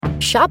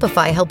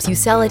Shopify helps you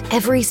sell at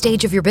every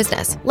stage of your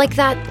business. Like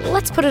that,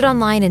 let's put it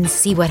online and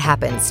see what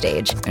happens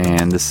stage.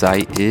 And the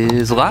site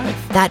is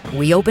live. That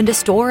we opened a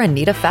store and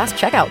need a fast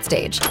checkout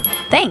stage.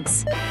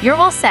 Thanks. You're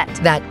all set.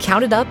 That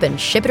count it up and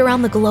ship it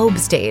around the globe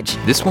stage.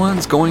 This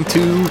one's going to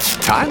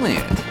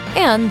Thailand.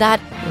 And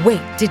that,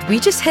 wait, did we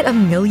just hit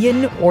 1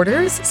 million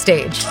orders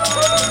stage?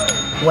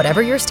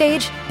 Whatever your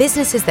stage,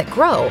 businesses that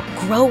grow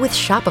with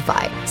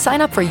Shopify.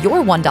 Sign up for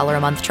your $1 a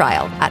month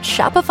trial at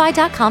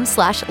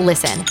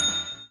shopify.com/listen.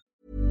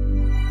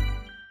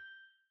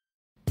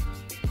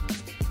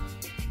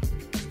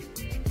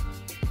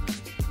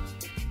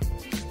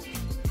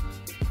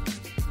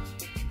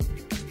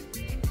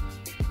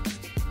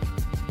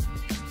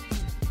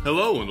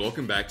 Hello and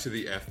welcome back to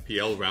the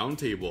FPL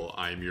Roundtable.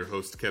 I'm your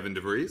host, Kevin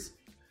DeVries.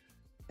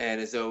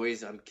 And as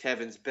always, I'm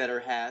Kevin's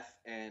better half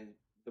and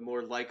the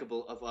more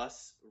likable of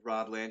us,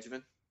 Rob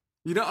Langevin.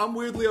 You know, I'm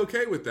weirdly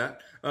okay with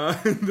that.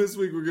 This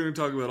week we're going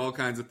to talk about all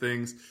kinds of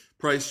things.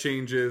 Price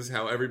changes,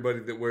 how everybody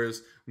that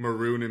wears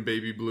maroon and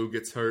baby blue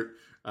gets hurt,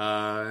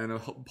 and a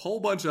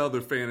whole bunch of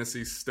other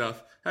fantasy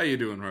stuff. How you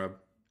doing, Rob?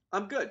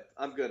 I'm good.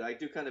 I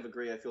do kind of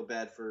agree. I feel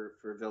bad for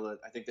Villa.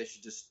 I think they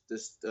should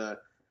just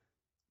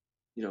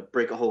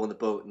break a hole in the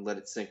boat and let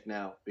it sink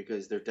now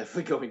because they're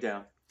definitely going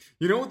down.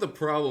 You know what the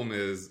problem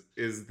is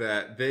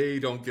that they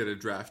don't get a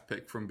draft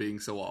pick from being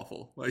so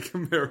awful like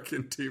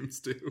American teams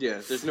do.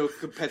 Yeah, there's no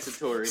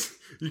compensatory.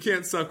 You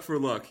can't suck for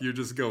luck. You're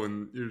just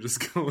going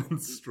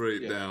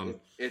straight down.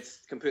 It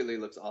completely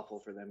looks awful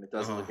for them. It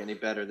doesn't look any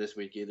better this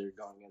week either,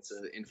 going against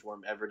an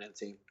informed Everton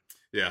team.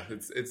 Yeah,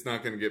 it's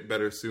not going to get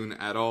better soon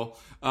at all.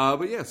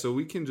 But yeah, so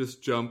we can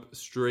just jump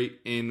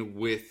straight in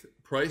with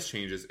price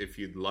changes if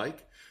you'd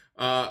like.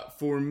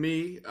 For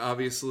me,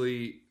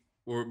 obviously,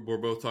 we're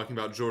both talking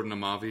about Jordan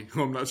Amavi,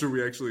 who I'm not sure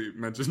we actually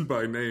mentioned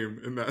by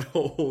name in that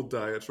whole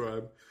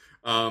diatribe.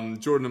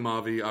 Jordan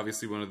Amavi,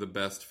 obviously one of the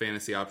best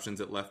fantasy options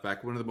at left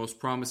back, one of the most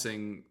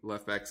promising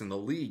left backs in the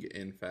league,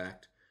 in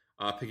fact,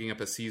 picking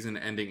up a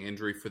season-ending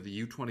injury for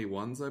the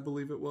U21s, I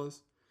believe it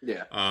was.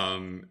 Yeah.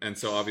 And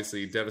so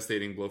obviously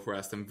devastating blow for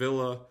Aston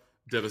Villa,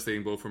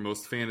 devastating blow for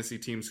most fantasy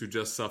teams who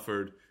just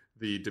suffered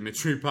the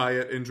Dimitri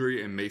Payet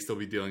injury and may still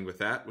be dealing with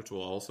that, which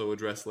we'll also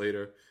address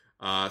later.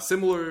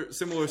 Similar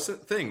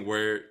thing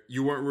where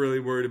you weren't really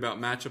worried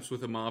about matchups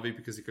with Amavi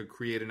because he could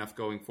create enough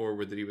going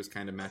forward that he was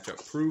kind of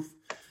matchup proof.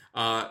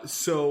 And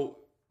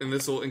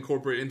this will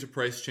incorporate into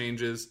price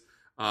changes.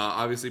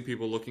 Obviously,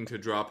 people looking to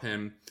drop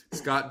him.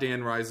 Scott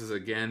Dan rises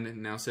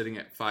again, now sitting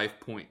at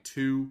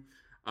 5.2.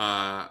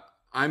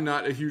 I'm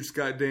not a huge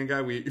Scott Dan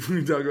guy. We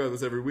talk about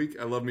this every week.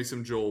 I love me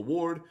some Joel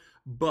Ward,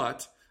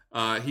 but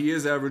he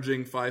is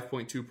averaging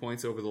 5.2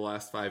 points over the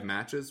last 5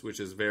 matches,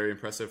 which is very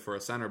impressive for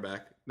a center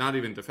back. Not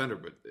even defender,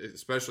 but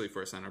especially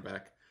for a center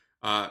back.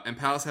 And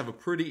Palace have a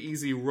pretty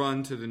easy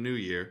run to the new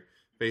year,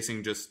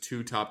 facing just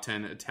 2 top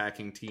 10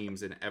 attacking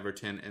teams in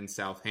Everton and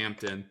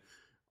Southampton.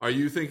 Are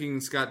you thinking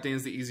Scott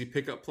Dan's the easy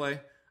pickup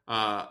play?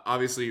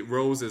 Obviously,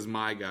 Rose is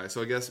my guy.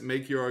 So I guess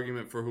make your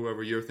argument for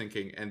whoever you're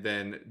thinking, and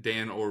then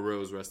Dan or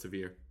Rose rest of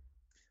year.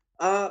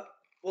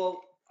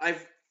 Well, I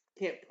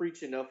can't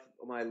preach enough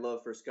of my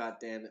love for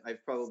Scott Dan.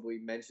 I've probably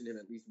mentioned him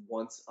at least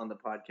once on the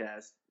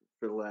podcast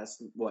for the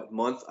last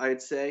month,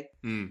 I'd say.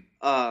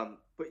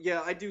 But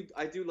yeah, I do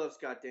love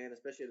Scott Dan,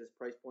 especially at this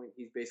price point.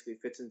 He basically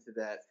fits into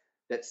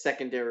that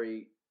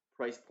secondary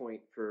price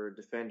point for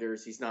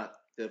defenders. He's not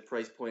the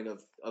price point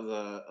of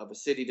a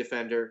City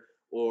defender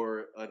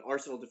or an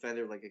Arsenal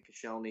defender like a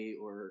Koscielny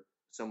or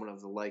someone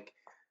of the like.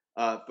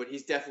 But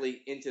he's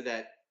definitely into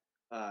that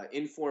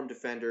informed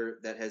defender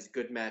that has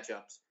good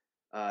matchups.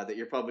 That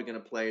you're probably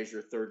going to play as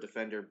your third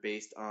defender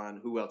based on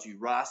who else you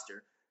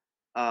roster.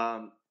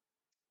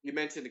 You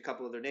mentioned a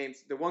couple other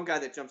names. The one guy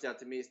that jumps out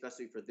to me,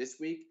 especially for this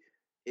week,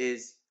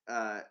 is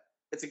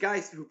it's a guy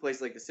who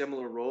plays like a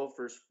similar role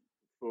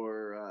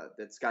for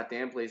that Scott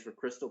Dan plays for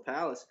Crystal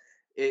Palace.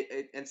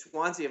 And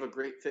Swansea have a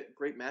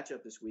great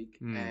matchup this week.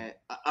 And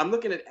I'm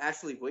looking at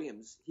Ashley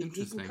Williams. He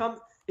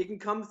can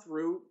come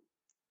through.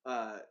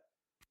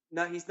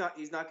 He's not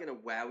going to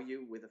wow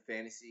you with a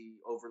fantasy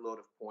overload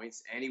of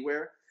points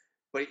anywhere.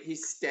 But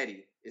he's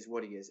steady is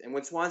what he is. And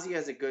when Swansea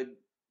has a good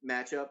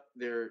matchup,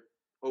 they're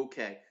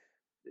okay.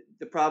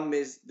 The problem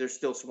is they're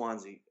still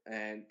Swansea.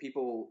 And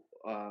people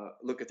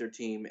look at their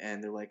team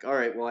and they're like, all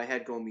right, well, I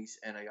had Gomes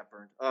and I got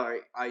burned. All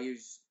right, I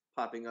use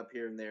popping up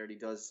here and there and he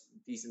does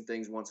decent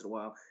things once in a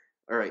while.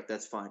 All right,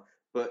 that's fine.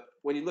 But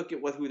when you look at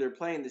who they're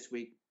playing this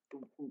week,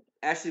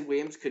 Ashley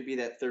Williams could be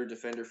that third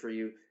defender for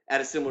you at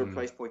a similar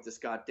price point to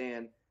Scott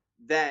Dan.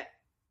 That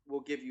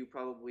will give you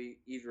probably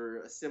either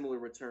a similar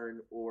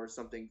return or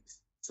something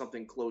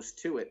close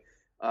to it.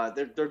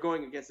 They're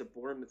going against a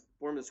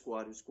Bournemouth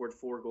squad who scored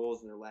 4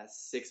 goals in their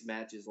last 6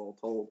 matches all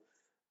told.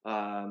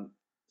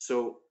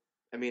 So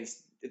I mean,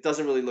 it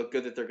doesn't really look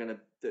good that they're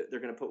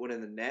gonna put one in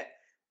the net.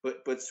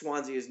 But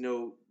Swansea is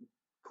no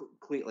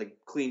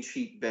clean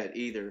sheet bet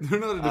either. They're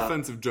not a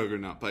defensive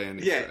juggernaut by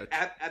any stretch.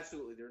 Yeah,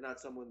 absolutely. They're not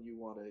someone you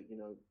want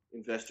to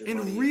invest your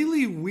money in. And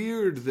really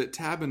weird that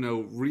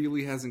Tabino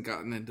really hasn't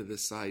gotten into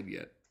this side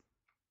yet.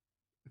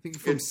 I think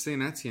from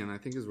Saint Etienne, I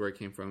think is where it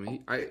came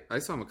from. I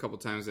saw him a couple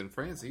times in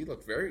France. He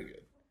looked very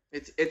good.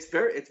 It's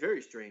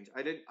very strange.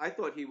 I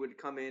thought he would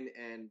come in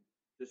and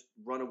just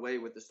run away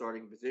with the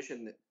starting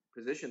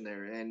position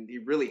there, and he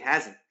really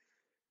hasn't.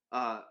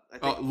 I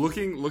think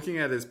looking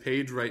at his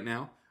page right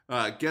now,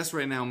 guess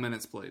right now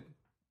minutes played.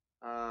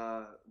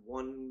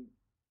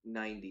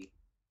 190.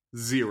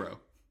 0.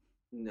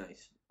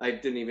 Nice. I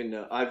didn't even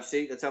know.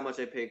 That's how much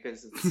I pay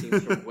attention to the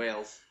teams from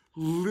Wales.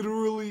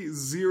 Literally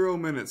 0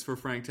 minutes for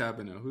Frank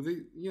Tabineau, who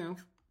they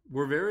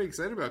were very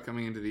excited about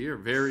coming into the year.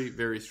 Very,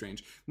 very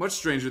strange. Much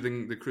stranger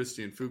than the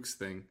Christian Fuchs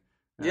thing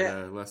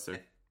at Leicester.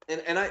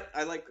 And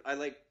I like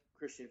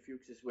Christian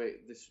Fuchs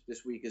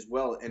this week as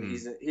well, and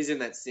he's in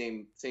that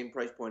same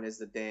price point as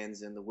the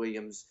Dans and the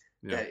Williams.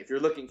 Yeah. That if you're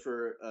looking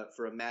for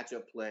a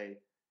matchup play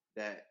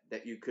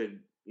that you could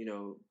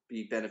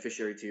be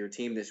beneficiary to your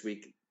team this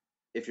week,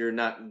 if you're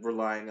not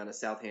relying on a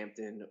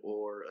Southampton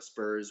or a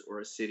Spurs or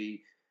a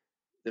City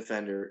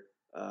defender,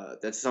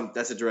 that's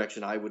a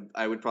direction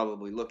I would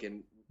probably look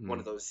in. One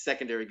of those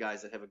secondary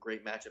guys that have a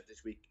great matchup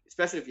this week,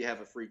 especially if you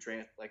have a free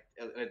like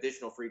an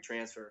additional free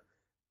transfer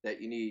that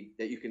you need,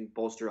 that you can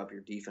bolster up your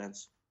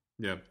defense.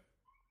 Yeah.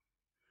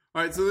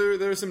 All right, so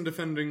there are some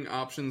defending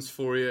options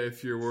for you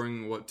if you're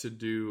worrying what to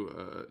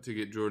do to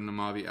get Jordan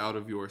Amavi out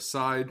of your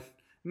side.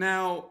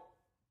 Now,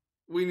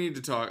 we need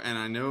to talk, and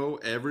I know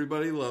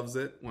everybody loves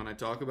it when I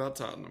talk about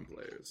Tottenham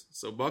players,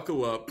 so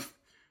buckle up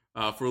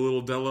for a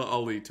little Della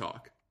Ali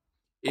talk.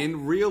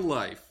 In real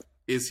life,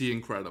 is he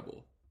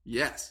incredible?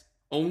 Yes.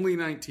 Only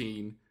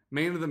 19,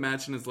 man of the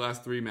match in his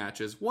last 3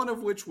 matches, one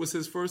of which was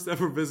his first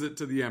ever visit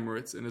to the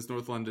Emirates in his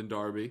North London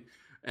derby,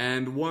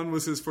 and one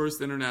was his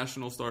first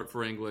international start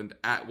for England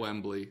at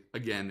Wembley,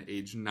 again,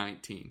 age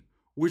 19,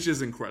 which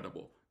is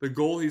incredible. The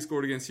goal he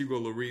scored against Hugo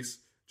Lloris,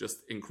 just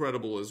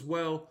incredible as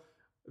well.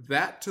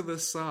 That to the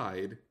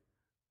side,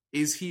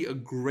 is he a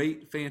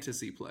great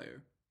fantasy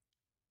player?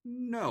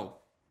 No,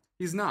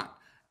 he's not.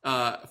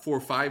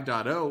 For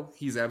 5.0,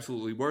 he's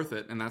absolutely worth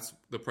it, and that's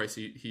the price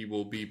he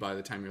will be by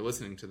the time you're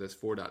listening to this,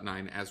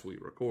 4.9 as we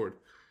record.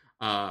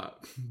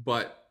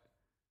 But,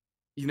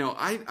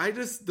 I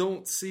just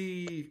don't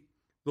see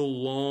the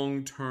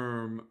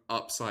long-term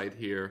upside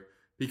here,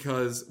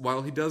 because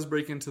while he does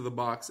break into the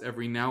box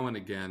every now and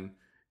again,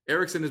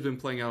 Eriksen has been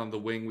playing out on the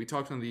wing. We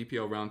talked on the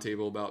EPL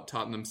roundtable about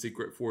Tottenham's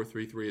secret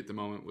 4-3-3 at the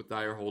moment, with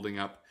Dyer holding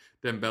up,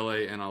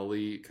 Dembele and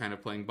Ali kind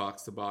of playing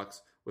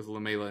box-to-box with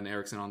Lamela and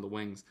Eriksen on the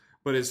wings.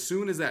 But as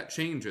soon as that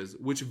changes,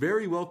 which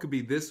very well could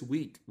be this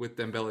week with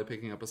Dembele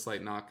picking up a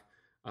slight knock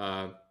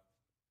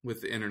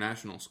with the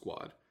international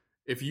squad,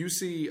 if you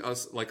see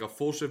us like a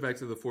full shift back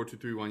to the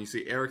 4-2-3-1, you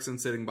see Eriksen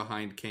sitting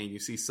behind Kane, you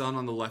see Son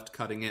on the left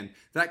cutting in,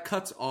 that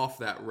cuts off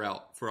that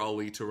route for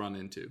Ali to run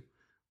into,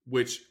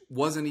 which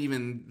wasn't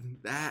even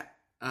that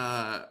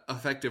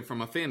effective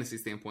from a fantasy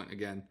standpoint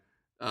again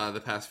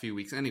the past few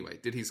weeks anyway.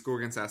 Did he score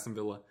against Aston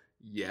Villa?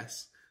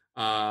 Yes.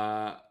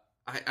 I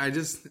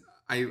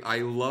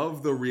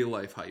love the real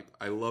life hype.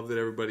 I love that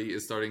everybody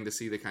is starting to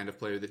see the kind of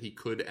player that he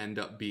could end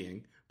up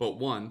being. But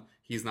one,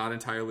 he's not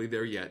entirely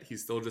there yet.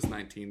 He's still just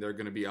 19. There are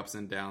going to be ups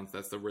and downs.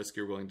 That's the risk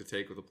you're willing to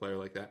take with a player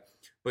like that.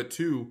 But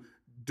two,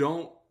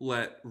 don't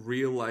let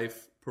real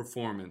life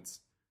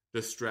performance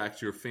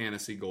distract your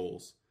fantasy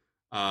goals.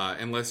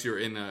 Unless you're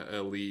in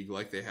a league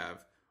like they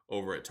have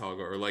over at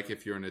Toga, or like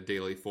if you're in a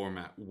daily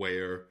format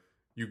where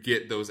you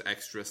get those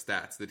extra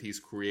stats that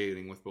he's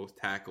creating with both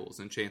tackles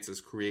and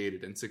chances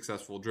created and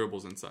successful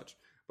dribbles and such.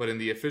 But in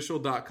the official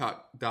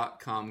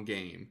 .com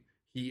game,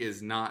 he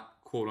is not,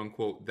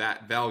 quote-unquote,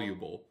 that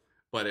valuable.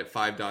 But at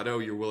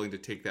 5.0, you're willing to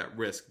take that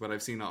risk. But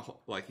I've seen,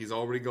 he's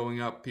already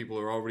going up. People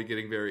are already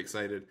getting very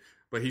excited.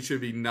 But he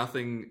should be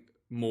nothing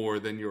more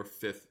than your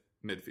 5th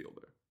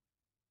midfielder.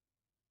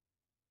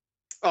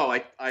 Oh,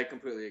 I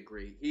completely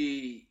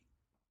agree.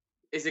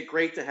 Is it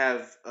great to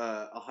have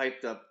a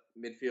hyped-up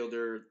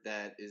midfielder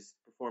that is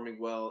performing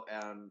well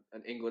on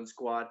an England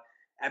squad?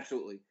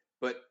 Absolutely.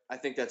 But I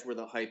think that's where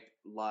the hype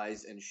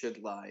lies and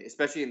should lie,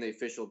 especially in the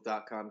official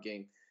 .com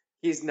game.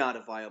 He's not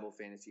a viable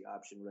fantasy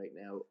option right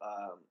now.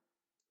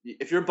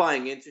 If you're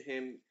buying into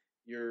him,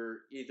 you're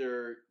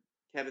either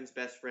Kevin's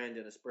best friend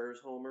and a Spurs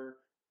homer,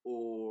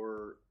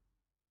 or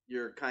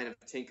you're kind of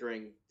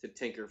tinkering to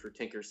tinker for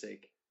tinker's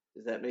sake.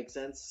 Does that make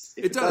sense?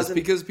 It does,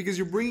 because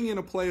you're bringing in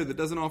a player that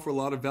doesn't offer a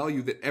lot of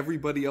value that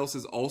everybody else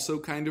is also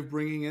kind of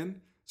bringing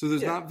in. So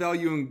there's not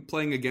value in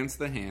playing against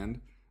the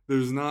hand.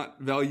 There's not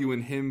value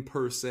in him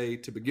per se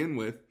to begin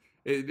with.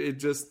 It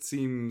just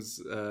seems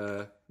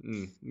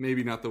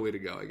maybe not the way to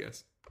go, I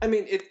guess. I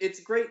mean, it's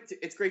great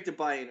to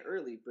buy in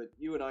early, but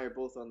you and I are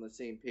both on the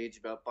same page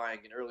about buying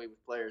in early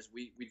with players.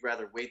 We'd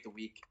rather wait the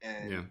week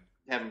and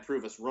have them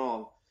prove us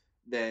wrong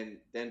than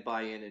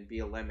buy in and be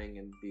a lemming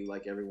and be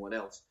like everyone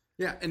else.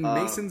 Yeah, and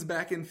Mason's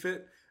back in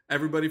fit.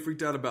 Everybody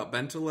freaked out about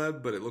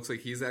Bentaleb, but it looks like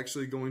he's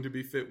actually going to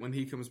be fit when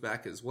he comes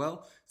back as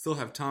well. Still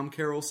have Tom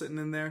Carroll sitting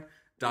in there.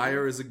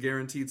 Dyer is a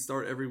guaranteed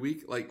start every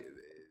week. Like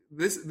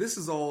this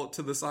is all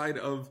to the side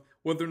of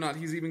whether or not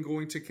he's even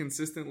going to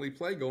consistently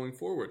play going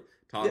forward.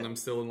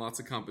 Tottenham's still in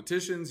lots of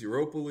competitions,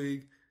 Europa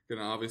League,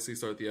 Going to obviously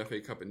start the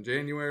FA Cup in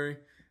January.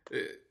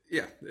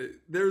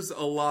 There's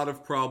a lot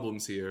of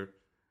problems here.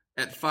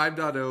 At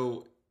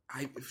 5.0,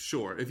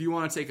 sure, if you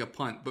want to take a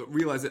punt, but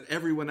realize that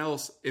everyone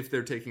else, if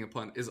they're taking a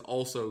punt, is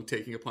also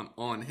taking a punt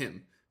on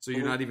him. So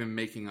you're not even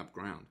making up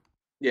ground.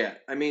 Yeah,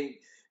 I mean,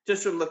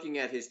 just from looking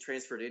at his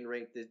transferred in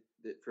rank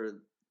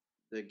for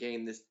the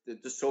game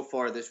just so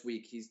far this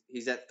week,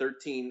 he's at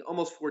 13,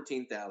 almost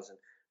 14,000,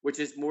 which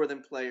is more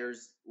than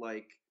players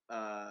like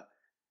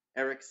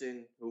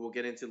Eriksson, who we'll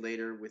get into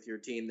later with your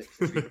team that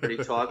since we've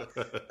already talked,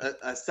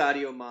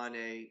 Sadio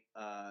Mane,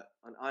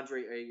 an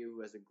Andre Ayew,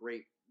 who has a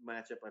great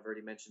matchup. I've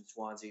already mentioned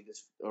Swansea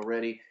this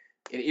already,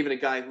 and even a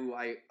guy who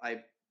I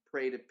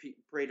pray to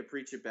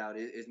preach about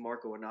is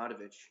Marko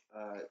Arnautovic.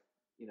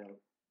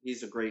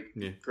 He's a great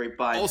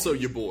buy. Also,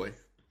 your boy.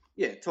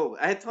 Yeah, totally.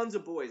 I had tons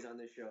of boys on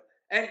this show,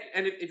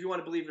 and if you want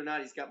to believe it or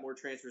not, he's got more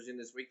transfers in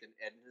this week than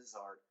Eden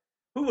Hazard.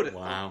 Who would have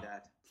thought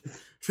that?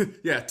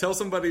 Yeah, tell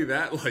somebody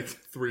that like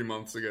 3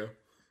 months ago.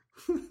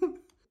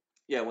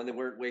 Yeah, when they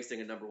weren't wasting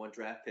a number 1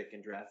 draft pick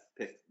in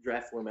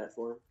draft format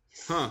for him.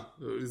 Huh?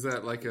 Is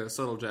that like a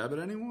subtle jab at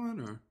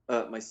anyone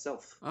or?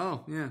 Myself.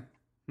 Oh yeah.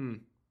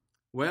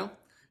 Well,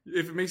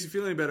 if it makes you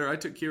feel any better, I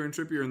took Kieran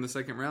Trippier in the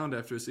second round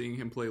after seeing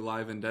him play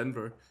live in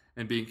Denver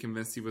and being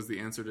convinced he was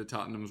the answer to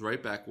Tottenham's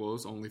right back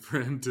woes, only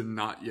for him to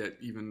not yet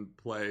even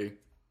play.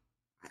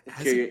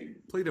 Has he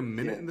played a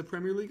minute in the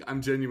Premier League?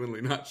 I'm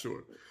genuinely not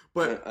sure.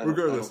 But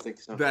regardless, I don't think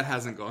so. That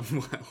hasn't gone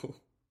well.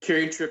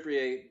 Kieran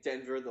Trippier,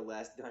 Denver, the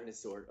last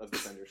dinosaur of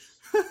defenders.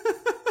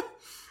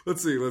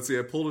 Let's see.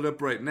 I pulled it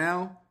up right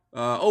now.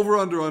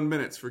 Over-under on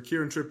minutes for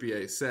Kieran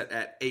Trippier set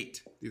at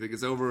 8. Do you think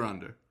it's over or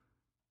under?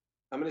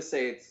 I'm going to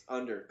say it's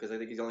under because I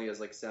think he only has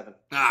like 7.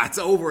 It's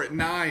over at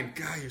 9.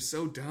 God, you're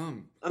so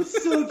dumb. I'm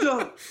so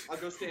dumb. I'll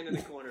go stand in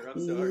the corner. I'm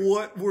sorry.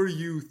 What were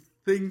you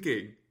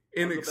thinking?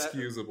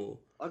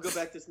 Inexcusable. I'll go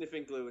back to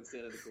sniffing glue and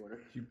stand in the corner.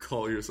 You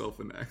call yourself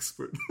an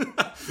expert.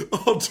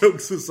 All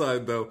jokes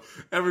aside, though,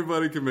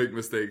 everybody can make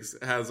mistakes.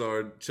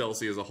 Hazard,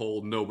 Chelsea as a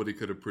whole, nobody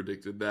could have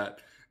predicted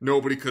that.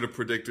 Nobody could have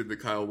predicted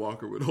that Kyle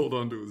Walker would hold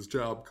on to his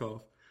job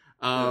cough.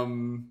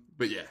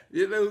 But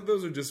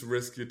those are just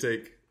risks you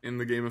take in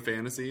the game of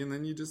fantasy, and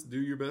then you just do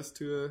your best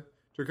to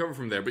recover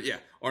from there. But yeah,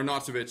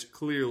 Arnautovic,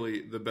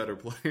 clearly the better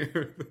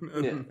player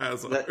than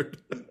Hazard.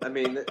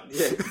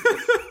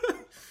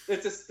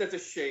 That's a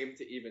shame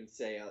to even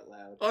say out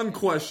loud.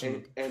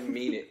 Unquestioned. And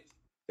mean it.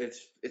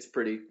 It's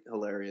pretty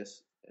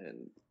hilarious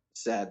and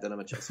sad that I'm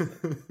a Chelsea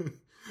fan.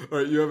 All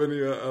right, you have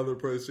any other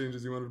price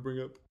changes you wanted to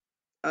bring up?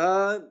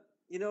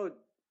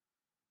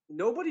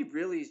 Nobody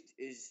really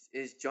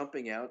is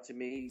jumping out to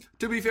me.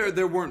 To be fair,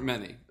 there weren't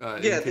many.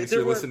 In case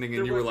you're listening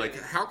and you were like,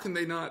 how can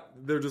they not?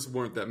 There just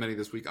weren't that many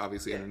this week.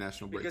 Obviously,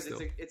 international break because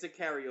still. It's a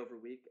carryover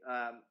week.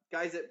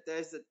 Guys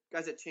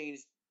that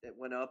changed, that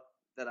went up,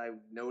 that I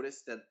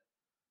noticed that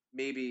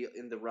maybe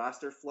in the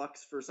roster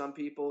flux for some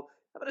people.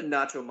 How about a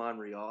Nacho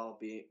Monreal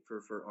being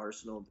for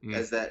Arsenal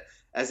as that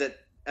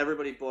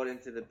everybody bought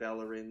into the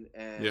Bellerin,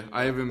 and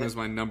I have him as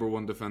my number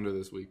 1 defender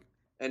this week.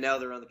 And now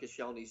they're on the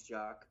Koscielny's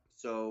jock.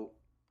 So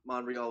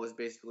Monreal was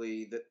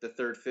basically the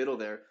third fiddle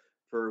there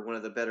for one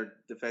of the better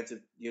defensive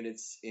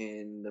units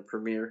in the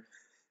Premier.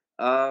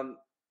 Mesut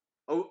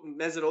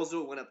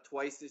Ozil went up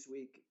twice this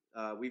week.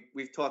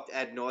 We've talked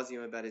ad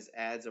nauseum about his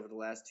ads over the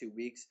last 2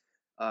 weeks.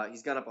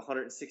 He's gone up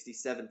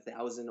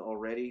 167,000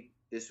 already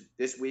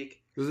this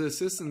week. Was it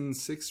assists in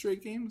 6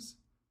 straight games?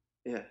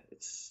 Yeah,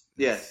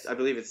 I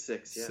believe it's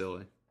 6. Yeah.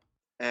 Silly.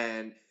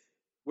 And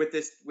with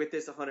this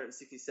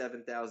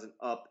 167,000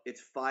 up,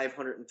 it's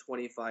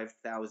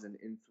 525,000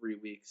 in 3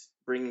 weeks,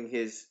 bringing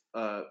his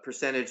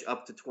percentage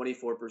up to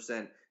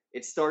 24%.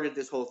 It started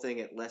this whole thing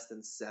at less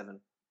than 7,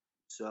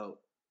 so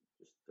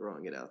just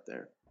throwing it out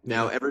there.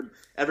 Now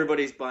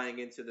everybody's buying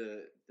into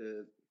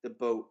the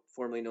boat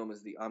formerly known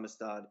as the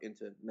Amistad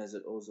into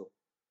Mesut Ozil,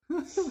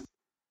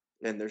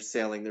 and they're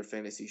sailing their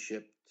fantasy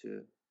ship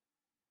to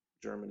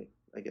Germany,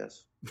 I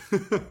guess.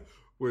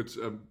 Which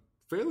I'm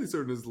fairly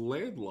certain is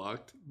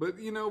landlocked, but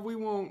we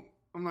won't.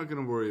 I'm not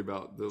going to worry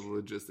about the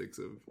logistics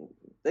of.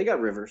 They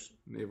got rivers.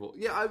 Naval.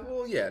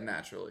 Yeah,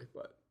 naturally,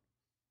 but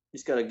you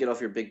just got to get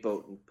off your big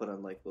boat and put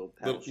on like little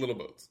boats,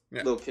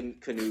 little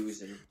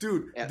canoes and.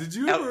 Dude, did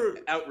you ever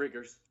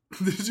outriggers?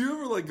 Did you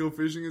ever like go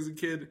fishing as a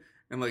kid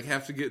and like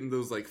have to get in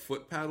those like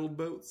foot paddled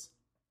boats?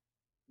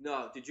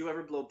 No. Did you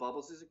ever blow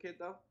bubbles as a kid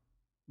though?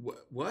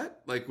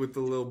 What? Like with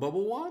the little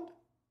bubble wand?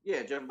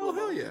 Yeah. Did you ever blow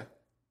bubbles? Hell yeah.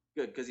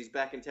 Good, because he's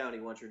back in town.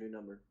 He wants your new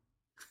number.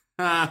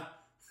 That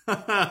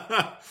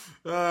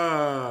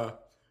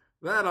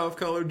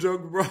off-color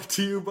joke brought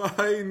to you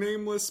by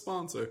nameless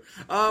sponsor.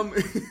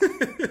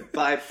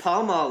 By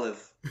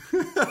Palmolive.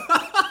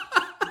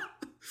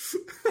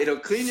 It'll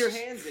clean your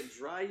hands and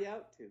dry you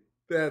out too.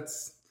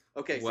 That's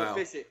okay. Wow.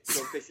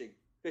 So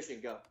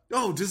fishing, go.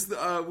 Oh, just we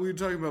were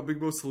talking about big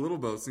boats to little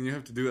boats, and you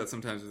have to do that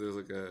sometimes if there's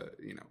like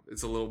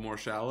it's a little more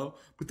shallow.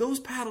 But those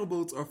paddle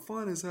boats are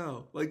fun as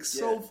hell,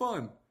 so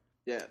fun.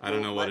 Yeah, I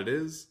don't know what it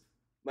is.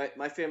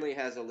 My family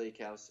has a lake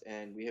house,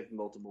 and we have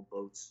multiple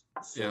boats.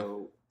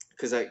 So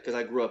because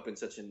I grew up in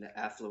such an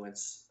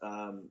affluence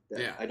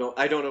that I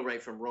don't know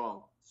right from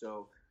wrong.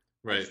 So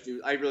right.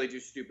 I really do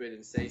stupid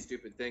and say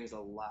stupid things a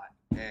lot,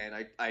 and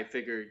I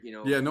figure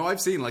Yeah, no, I've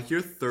seen like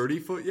your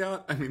 30-foot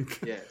yacht. I mean,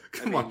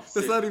 come on,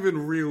 that's not even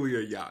really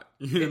a yacht.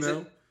 You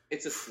know,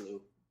 it's a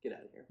slough. Get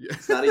out of here. Yeah.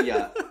 It's not a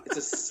yacht. It's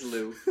a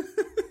slough.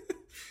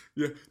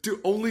 Yeah, do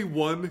only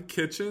one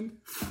kitchen?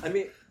 I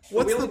mean,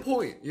 what's the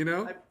point? You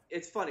know,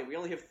 it's funny. We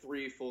only have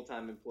 3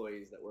 full-time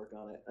employees that work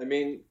on it. I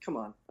mean, come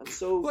on.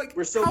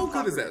 We're so how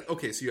good is that?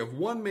 Okay, so you have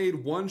 1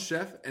 maid, 1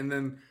 chef, and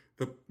then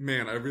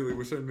I really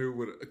wish I knew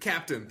what a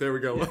captain. There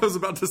we go. Yeah. I was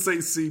about to say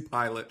sea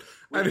pilot.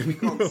 We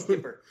call him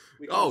skipper.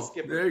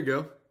 Skipper. There you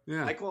go.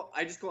 Yeah.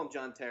 I just call him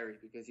John Terry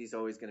because he's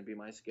always going to be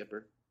my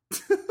skipper.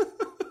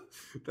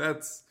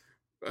 That's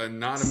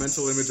not a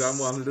mental image I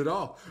wanted at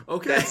all.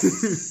 Okay.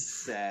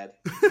 That's sad.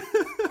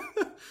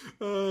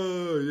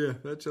 Oh, yeah.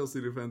 That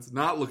Chelsea defense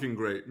not looking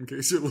great, in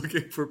case you're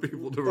looking for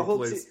people to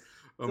replace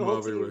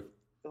Amavi with.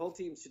 The whole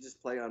team should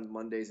just play on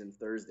Mondays and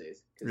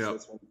Thursdays.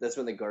 Because that's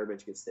when the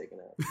garbage gets taken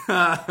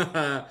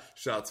out.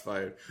 Shots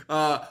fired.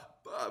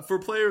 For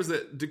players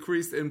that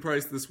decreased in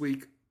price this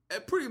week,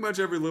 pretty much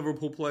every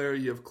Liverpool player,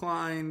 you have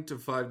Klein to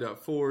 5.4,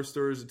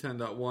 Sturridge to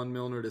 10.1,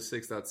 Milner to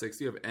 6.6.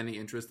 Do you have any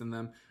interest in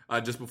them?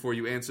 Just before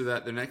you answer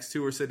that, the next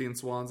 2 are City and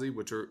Swansea,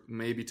 which are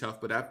maybe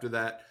tough, but after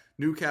that,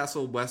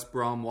 Newcastle, West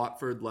Brom,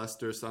 Watford,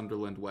 Leicester,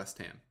 Sunderland, West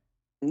Ham.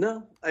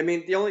 No, I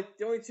mean the only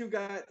 2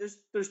 guys.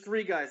 There's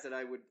 3 guys that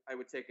I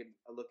would take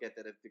a look at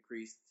that have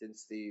decreased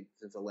since the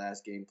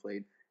last game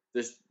played.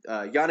 There's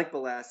Yannick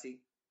Bolasie.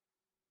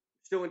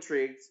 Still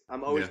intrigued.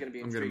 I'm always going to be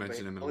intrigued. I'm going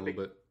to mention him in a little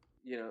bit.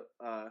 You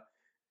know,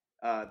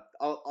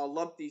 I'll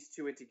lump these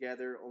 2 in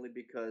together only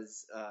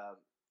because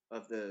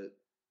of the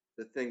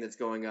thing that's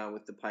going on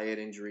with the Payet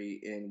injury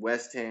in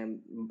West Ham.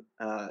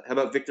 How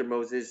about Victor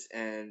Moses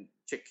and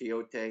Chick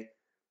Quixote?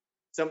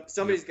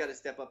 Somebody's got to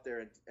step up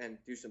there and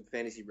do some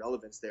fantasy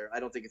relevance there. I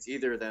don't think it's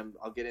either of them.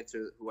 I'll get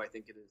into who I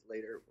think it is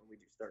later when we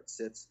do start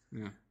sits.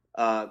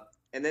 Yeah.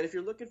 And then if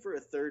you're looking for a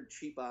third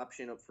cheap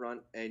option up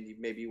front and you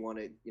maybe want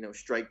to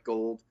strike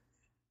gold,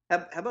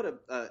 how about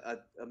a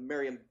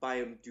Mariam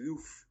Bayam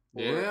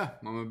Diouf?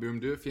 Mama Boom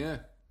Doof,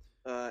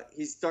 yeah.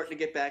 He's starting to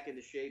get back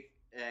into shape,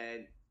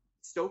 and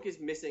Stoke is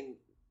missing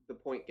the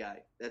point guy.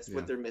 That's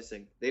what they're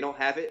missing. They don't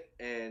have it,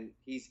 and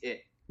he's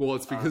it. Well,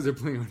 it's because they're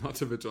playing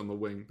Arnautovic on the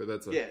wing, but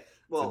that's a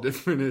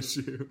different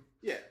issue.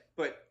 Yeah,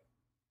 but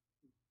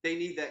they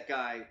need that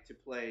guy to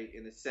play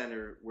in the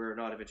center where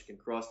Arnautovic can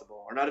cross the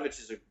ball. Arnautovic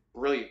is a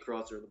brilliant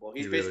crosser of the ball.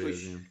 He's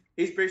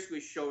basically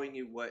showing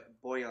you what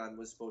Boyan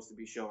was supposed to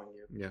be showing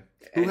you. Yeah,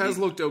 who has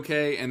looked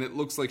okay, and it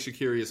looks like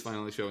Shaqiri is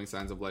finally showing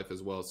signs of life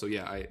as well. So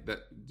yeah, that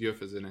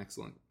Diouf is an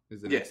excellent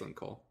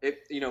call.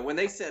 When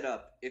they set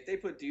up, if they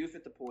put Diouf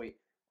at the point,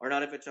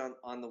 Arnautovic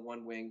on the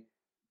one wing,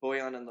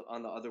 Boyan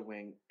on the other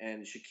wing,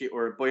 and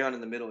or Boyan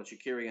in the middle and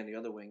Shaqiri on the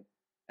other wing,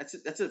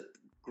 that's a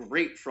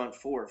great front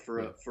 4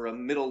 for a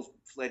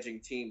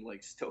middle-fledging team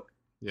like Stoke.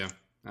 Yeah,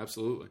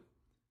 absolutely.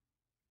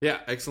 Yeah,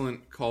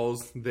 excellent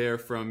calls there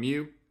from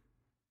you.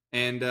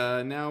 And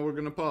now we're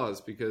going to pause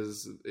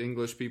because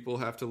English people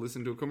have to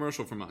listen to a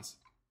commercial from us.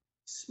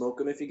 Smoke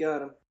them if you got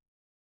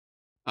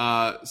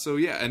them. So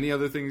yeah, any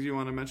other things you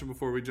want to mention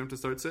before we jump to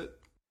start sit?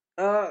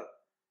 I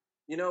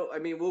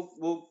mean,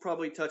 we'll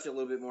probably touch a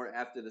little bit more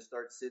after the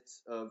start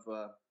sits of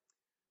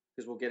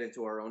because we'll get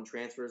into our own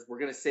transfers. We're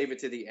going to save it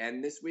to the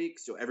end this week.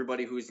 So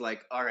everybody who's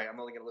like, all right, I'm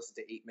only going to listen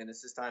to 8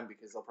 minutes this time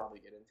because they'll probably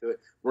get into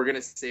it. We're going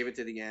to save it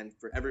to the end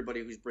for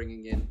everybody who's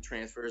bringing in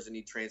transfers and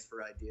need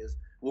transfer ideas.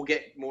 We'll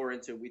get more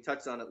into we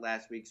touched on it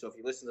last week. So if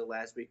you listened to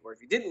last week or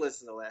if you didn't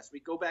listen to last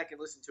week, go back and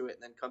listen to it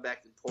and then come back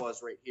and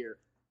pause right here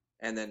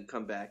and then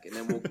come back. And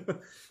then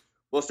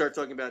we'll start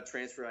talking about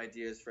transfer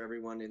ideas for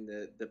everyone in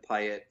the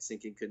Payet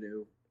sinking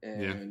canoe.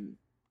 And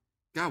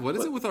God, what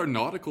is it with our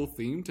nautical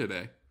theme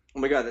today? Oh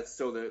my God, it's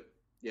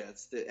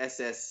the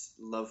SS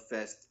Love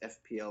Fest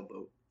FPL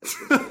boat.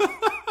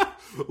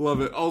 Love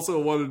it. Also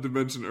wanted to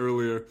mention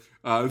earlier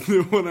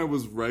when I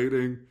was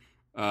writing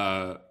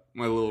my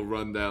little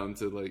rundown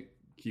to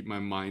keep my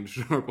mind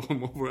sharp on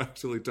what we're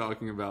actually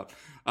talking about.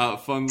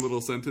 Fun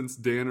little sentence: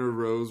 Danner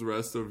Rose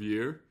rest of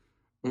year.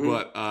 Mm-hmm.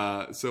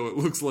 But so it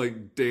looks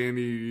like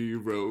Danny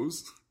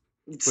Rose,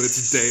 but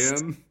it's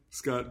Dan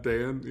Scott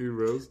Dan E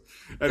Rose.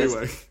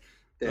 Anyway.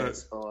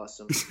 That's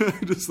awesome.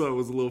 I just thought it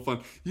was a little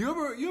fun. You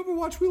ever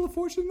watch Wheel of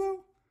Fortune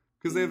though?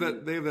 Because they have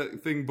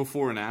that thing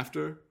before and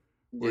after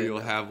where you'll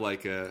have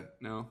a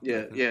no.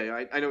 Yeah,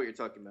 I know what you're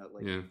talking about.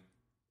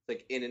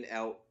 Like in and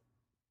out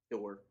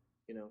door,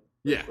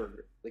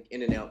 burger, like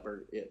in and out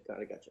burger. Yeah,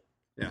 I gotcha.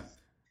 Yeah.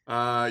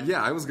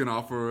 I was going to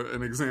offer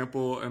an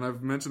example, and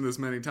I've mentioned this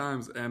many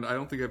times, and I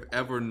don't think I've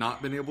ever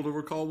not been able to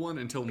recall one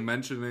until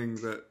mentioning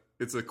that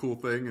it's a cool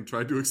thing and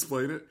tried to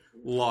explain it.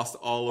 Lost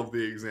all of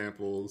the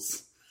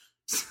examples.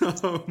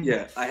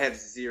 Yeah, I have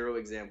 0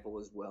 example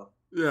as well.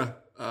 Yeah.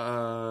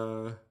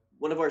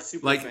 One of our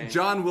super fans.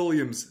 John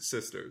Williams'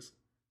 sisters.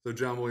 So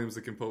John Williams,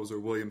 the composer,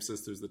 Williams'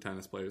 sisters, the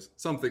tennis players.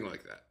 Something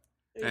like that.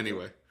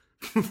 Anyway,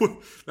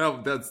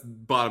 That's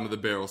bottom of the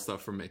barrel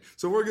stuff for me.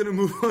 So we're going to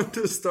move on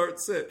to start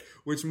sit,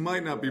 which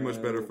might not be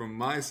much better from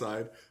my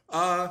side.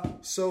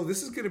 So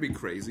this is going to be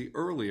crazy.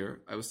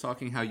 Earlier, I was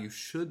talking how you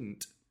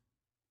shouldn't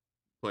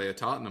play a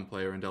Tottenham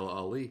player in Dele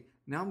Alli.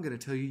 Now I'm going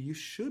to tell you you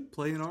should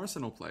play an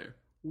Arsenal player.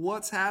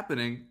 What's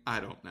happening? I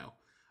don't know.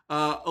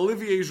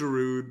 Olivier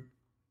Giroud.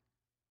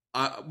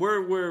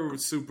 We're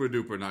super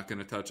duper not going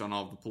to touch on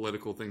all the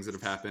political things that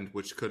have happened,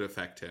 which could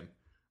affect him.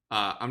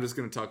 I'm just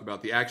going to talk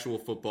about the actual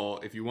football.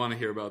 If you want to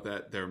hear about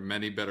that, there are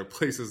many better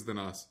places than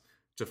us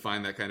to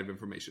find that kind of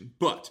information.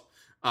 But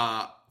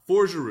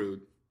for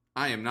Giroud,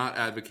 I am not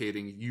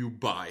advocating you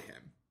buy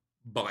him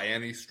by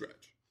any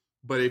stretch.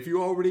 But if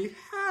you already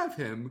have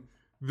him,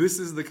 this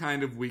is the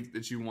kind of week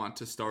that you want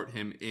to start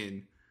him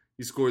in.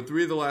 He scored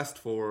 3 of the last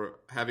 4,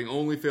 having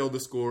only failed to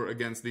score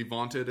against the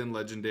vaunted and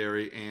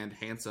legendary and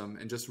handsome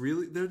and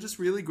they're just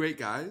really great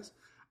guys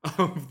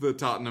of the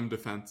Tottenham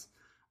defense.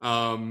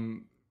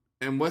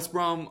 And West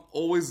Brom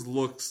always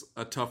looks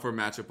a tougher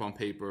matchup on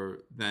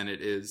paper than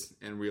it is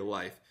in real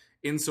life,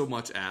 in so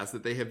much as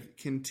that they have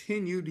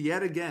continued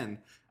yet again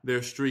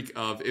their streak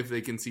of if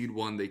they concede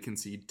 1, they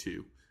concede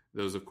 2.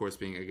 Those, of course,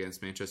 being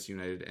against Manchester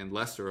United and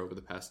Leicester over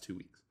the past 2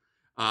 weeks.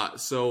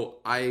 So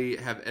I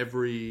have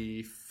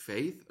every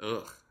faith.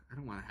 I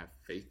don't want to have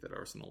faith that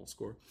Arsenal will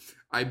score.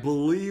 I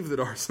believe that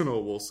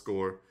Arsenal will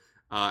score.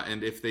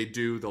 And if they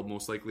do, they'll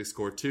most likely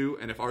score 2.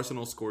 And if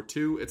Arsenal score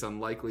 2, it's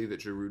unlikely that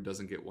Giroud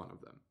doesn't get one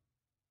of them.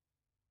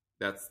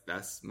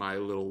 That's my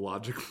little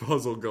logic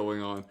puzzle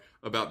going on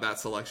about that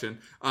selection.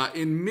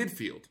 In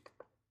midfield,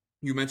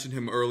 you mentioned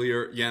him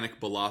earlier, Yannick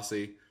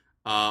Bolasie,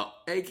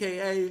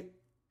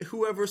 a.k.a.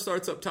 whoever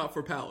starts up top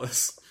for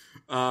Palace.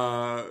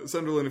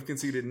 Sunderland have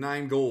conceded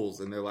 9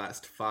 goals in their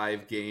last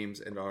 5 games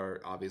and are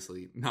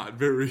obviously not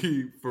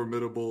very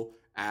formidable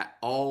at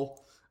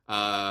all.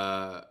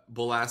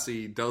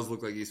 Bolasie does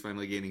look like he's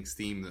finally gaining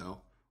steam, though,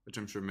 which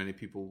I'm sure many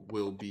people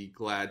will be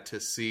glad to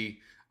see.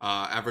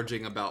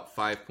 Averaging about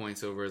 5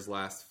 points over his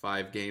last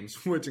 5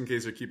 games, which, in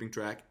case you're keeping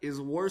track,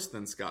 is worse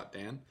than Scott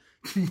Dan.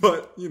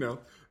 But,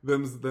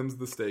 them's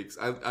the stakes.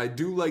 I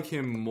do like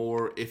him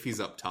more if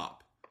he's up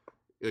top.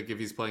 Like, if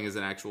he's playing as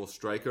an actual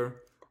striker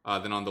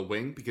than on the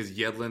wing, because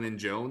Yedlin and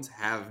Jones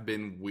have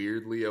been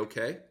weirdly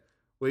okay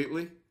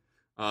lately.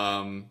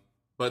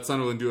 But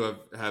Sunderland do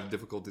have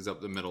difficulties up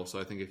the middle, so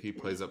I think if he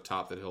plays up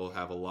top, that he'll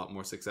have a lot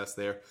more success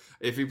there.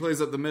 If he plays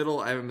up the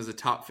middle, I have him as a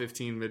top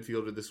 15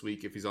 midfielder this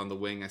week. If he's on the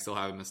wing, I still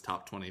have him as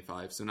top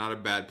 25, so not a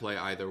bad play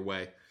either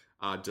way.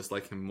 Just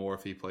like him more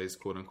if he plays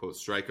quote-unquote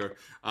striker.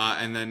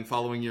 And then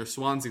following your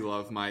Swansea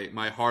love,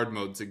 my hard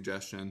mode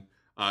suggestion,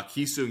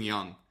 Ki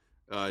Sung-young,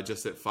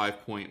 just at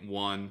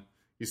 5.1.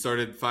 He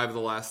started 5 of the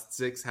last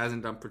 6,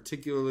 hasn't done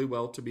particularly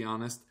well, to be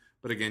honest.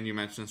 But again, you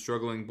mentioned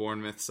struggling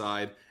Bournemouth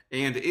side,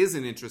 and is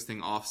an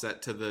interesting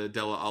offset to the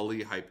Dele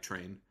Alli hype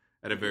train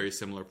at a very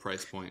similar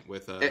price point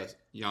with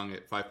Young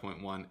at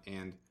 5.1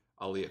 and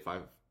Ali at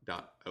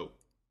 5.0.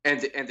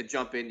 And to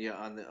jump in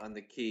on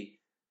the key,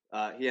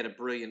 he had a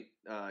brilliant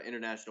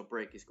international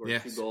break. He scored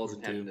 2 goals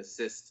and had an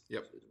assist as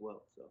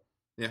well. So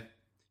yeah,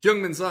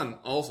 Heung-min Son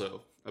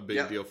also a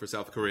big deal for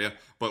South Korea,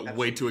 but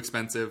way too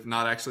expensive.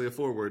 Not actually a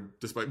forward,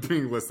 despite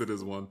being listed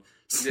as one.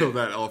 So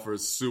that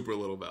offers super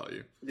little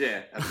value.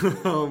 Yeah,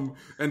 absolutely.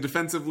 And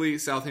defensively,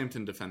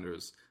 Southampton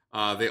defenders.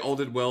 They all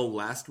did well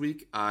last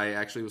week. I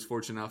actually was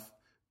fortunate enough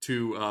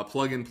to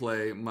plug and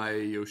play my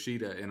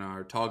Yoshida in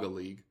our Toga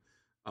League,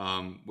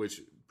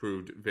 which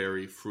proved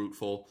very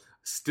fruitful.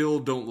 Still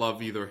don't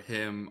love either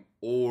him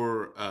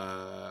or,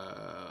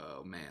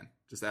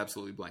 just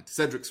absolutely blanked.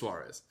 Cedric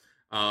Suarez.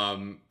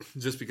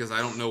 Just because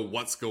I don't know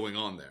what's going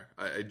on there.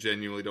 I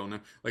genuinely don't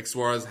know. Like,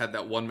 Suarez had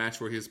that one match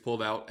where he was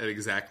pulled out at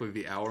exactly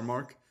the hour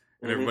mark,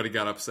 and everybody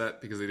got upset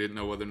because they didn't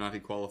know whether or not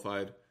he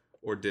qualified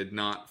or did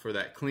not for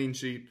that clean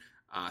sheet.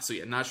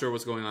 Not sure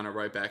what's going on at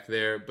right back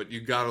there, but you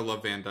gotta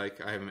love Van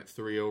Dijk. I have him at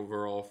 3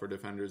 overall for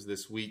defenders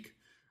this week.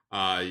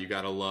 You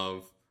gotta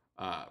love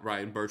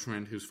Ryan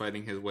Bertrand, who's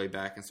fighting his way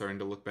back and starting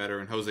to look better,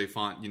 and Jose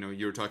Font.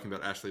 You were talking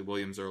about Ashley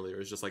Williams earlier,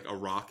 is just like a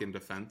rock in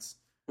defense.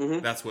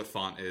 That's what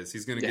Font is.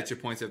 He's going to get you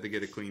points if they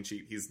get a clean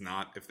sheet. He's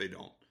not if they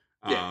don't.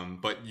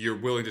 But you're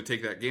willing to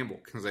take that gamble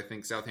because I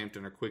think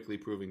Southampton are quickly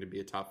proving to be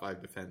a top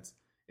 5 defense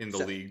in the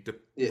league,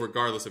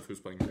 regardless of who's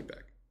playing right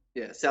back.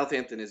 Yeah,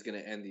 Southampton is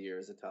going to end the year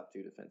as a top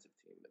 2 defensive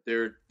team.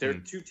 They're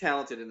too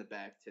talented in the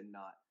back to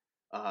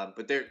not.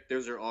 But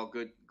those are all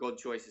good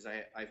choices.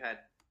 I've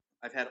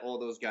had all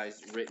those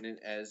guys written in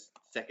as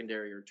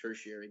secondary or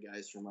tertiary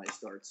guys for my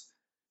starts.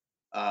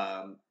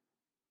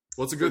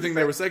 Well, it's a good thing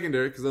they were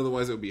secondary, because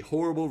otherwise it would be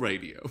horrible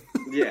radio.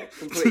 Yeah,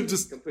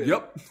 completely.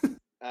 Yep.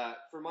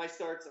 For my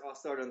starts, I'll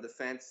start on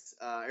defense.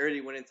 I already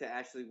went into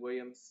Ashley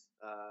Williams.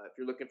 If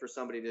you're looking for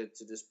somebody to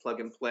just plug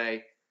and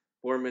play,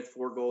 Bournemouth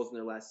 4 goals in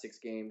their last 6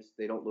 games.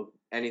 They don't look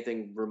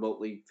anything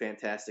remotely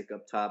fantastic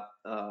up top.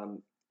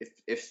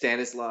 If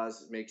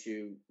Stanislas makes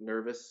you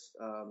nervous,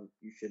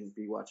 you shouldn't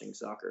be watching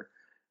soccer.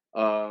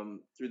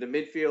 Through the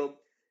midfield,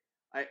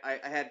 I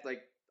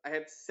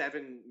had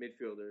 7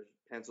 midfielders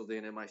penciled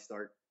in my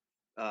start.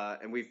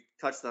 and we've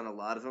touched on a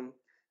lot of them.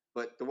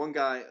 But the one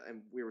guy,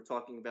 and we were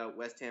talking about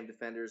West Ham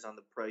defenders on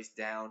the price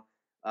down.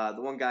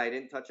 The one guy I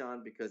didn't touch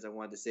on because I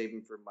wanted to save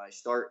him for my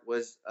start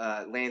was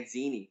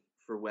Lanzini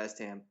for West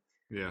Ham.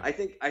 Yeah, I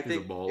think a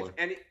baller.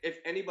 if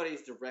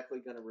anybody's directly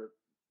going to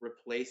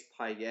replace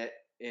Payet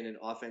in an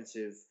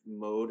offensive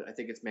mode, I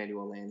think it's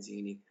Manuel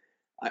Lanzini.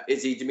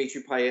 Is he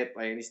Dimitri Payet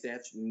by any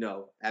stats?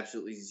 No,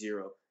 absolutely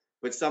zero.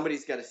 But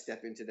somebody's got to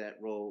step into that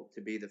role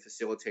to be the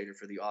facilitator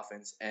for the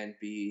offense and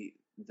be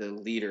the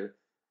leader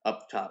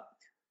up top.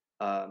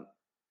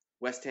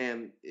 West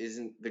Ham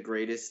isn't the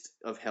greatest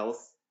of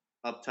health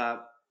up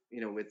top,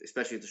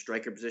 especially at the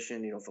striker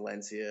position,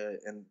 Valencia,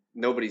 and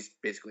nobody's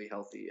basically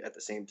healthy at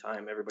the same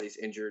time. Everybody's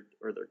injured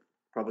or they're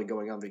probably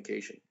going on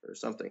vacation or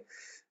something.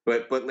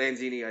 But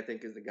Lanzini, I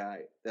think, is the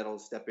guy that'll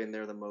step in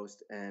there the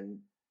most and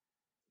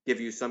give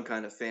you some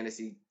kind of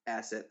fantasy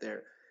asset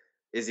there.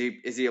 Is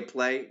he a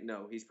play?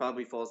 No, he's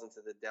probably falls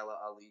into the Dele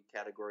Alli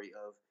category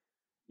of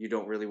you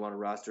don't really want to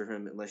roster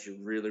him unless you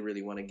really,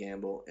 really want to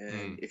gamble.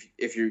 And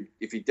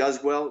if he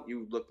does well,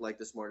 you look like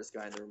the smartest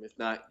guy in the room. If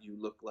not, you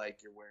look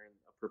like you're wearing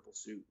a purple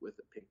suit with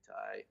a pink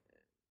tie. And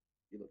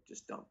you look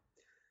just dumb.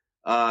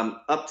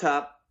 Up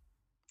top,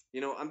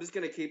 I'm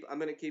gonna keep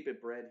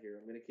it bread here.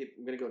 I'm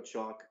gonna go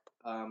chalk.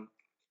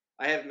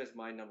 I have him as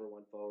my number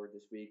one forward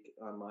this week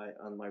on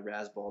my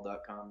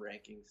Razzball.com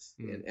rankings,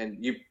 and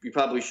you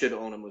probably should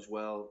own him as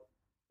well.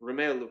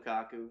 Romelu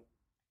Lukaku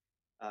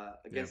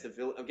against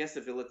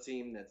the Villa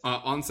team that's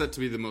on set to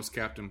be the most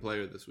captain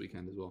player this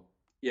weekend as well.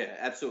 Yeah,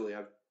 absolutely.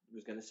 I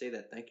was going to say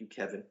that. Thank you,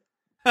 Kevin.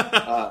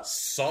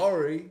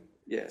 Sorry.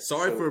 Yeah.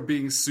 Sorry for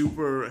being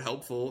super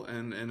helpful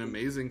and an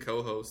amazing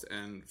co-host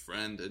and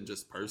friend and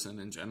just person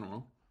in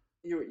general.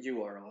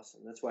 You are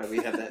awesome. That's why we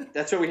have that.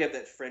 That's why we have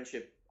that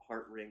friendship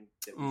heart ring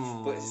that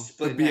we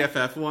split the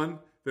BFF one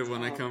that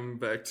when I come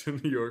back to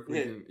New York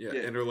we can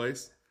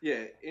interlace.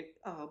 Yeah.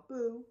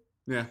 Boo.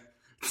 Yeah.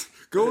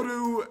 Go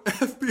to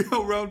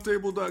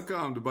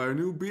FPLRoundtable.com to buy our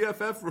new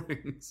BFF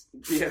rings.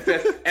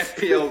 BFF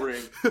FPL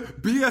ring.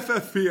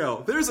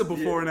 BFFPL. There's a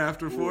before and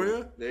after for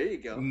you. There you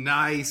go.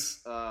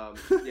 Nice.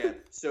 Yeah.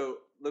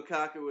 So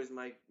Lukaku is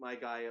my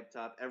guy up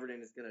top.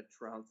 Everton is going to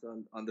trounce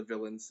on the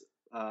villains.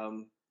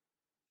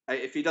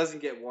 If he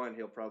doesn't get one,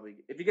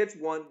 if he gets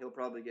one, he'll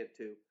probably get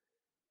two.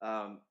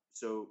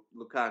 So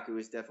Lukaku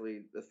is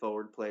definitely the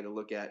forward play to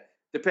look at,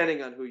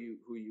 depending on who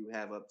you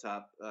have up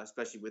top,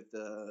 especially with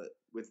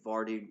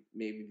Vardy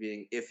maybe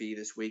being iffy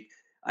this week.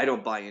 I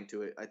don't buy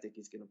into it. I think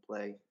he's going to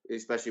play,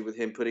 especially with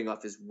him putting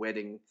off his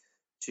wedding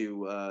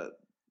to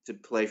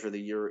play for the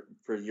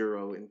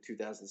Euro in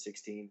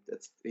 2016.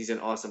 He's an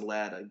awesome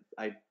lad.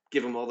 I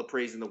give him all the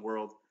praise in the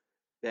world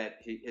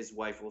that his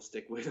wife will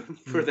stick with him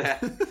for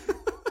that.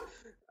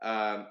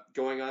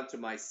 Going on to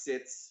my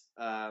sits,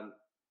 there's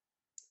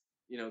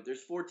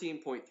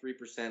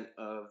 14.3%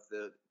 of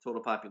the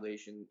total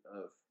population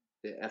of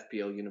the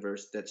FPL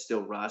universe that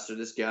still roster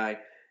this guy.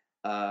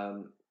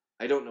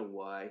 I don't know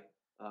why.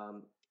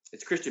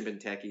 It's Christian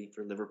Benteke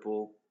for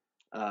Liverpool.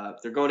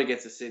 They're going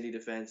against a City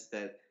defense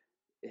that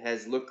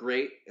has looked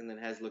great and then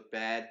has looked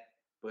bad,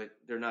 but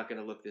they're not going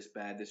to look this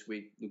bad this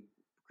week.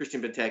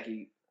 Christian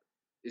Benteke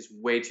is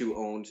way too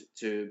owned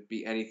to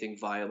be anything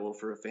viable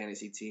for a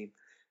fantasy team.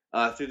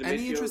 Through the Any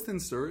midfield, interest in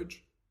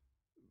Sturridge?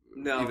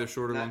 No, either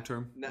short or long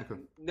term. Not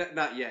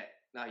yet.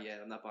 Not yet.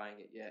 I'm not buying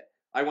it yet.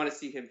 I want to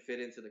see him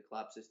fit into the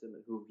Klopp system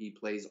and who he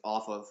plays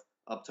off of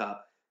up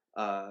top.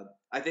 I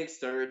think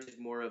Sturridge is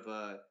more of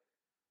a.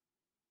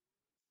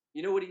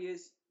 You know what he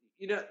is?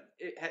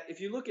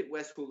 If you look at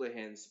Wes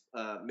Hoolahan's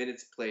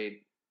minutes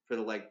played for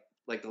the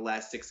the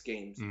last 6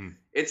 games,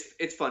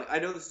 it's funny. I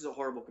know this is a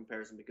horrible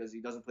comparison because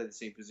he doesn't play the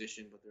same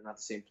position, but they're not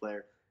the same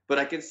player. But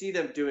I can see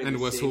them doing. And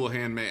Wes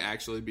Hoolahan may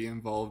actually be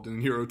involved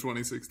in Euro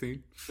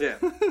 2016. Yeah.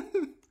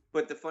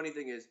 But the funny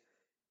thing is,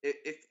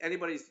 if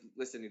anybody's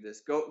listening to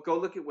this, go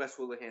look at Wes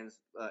Hoolahan's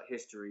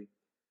history.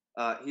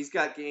 He's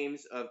got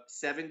games of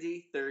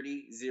 70,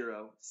 30,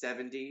 0,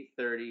 70,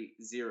 30,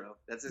 0.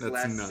 That's his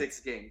last nuts. 6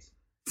 games.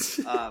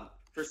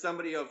 For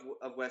somebody of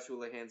Wes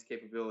Hoolahan's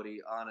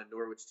capability on a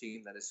Norwich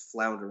team that is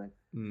floundering,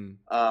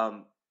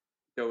 though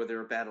they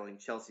were battling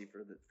Chelsea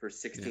for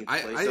 16th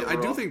place overall. I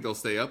do think they'll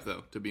stay up,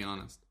 though, to be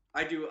honest.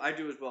 I do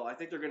as well. I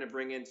think they're going to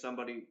bring in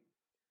somebody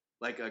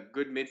like a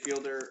good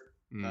midfielder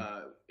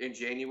in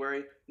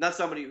January. Not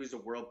somebody who's a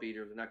world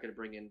beater. They're not going to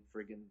bring in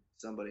friggin'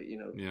 somebody,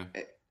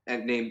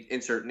 and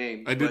insert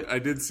name. I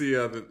did see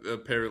that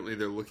apparently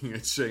they're looking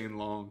at Shane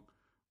Long,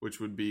 which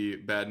would be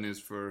bad news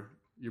for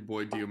your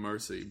boy Dio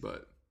Mercy,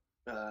 but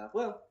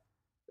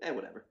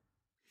whatever.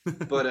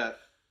 but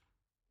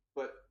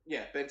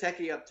yeah,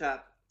 Benteke up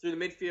top. Through the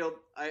midfield,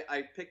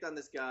 I picked on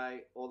this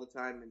guy all the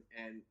time,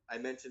 and I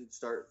mentioned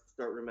start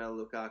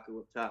Romelu Lukaku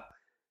up top,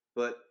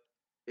 but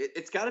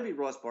it's got to be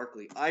Ross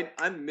Barkley.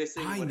 I'm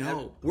missing. I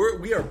know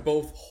we are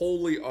both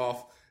wholly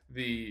off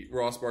the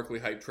Ross Barkley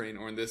hype train,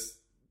 or in this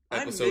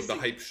episode, the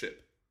hype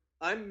ship.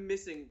 I'm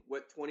missing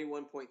what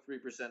 21.3%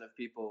 of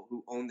people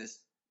who own this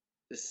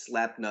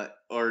slap nut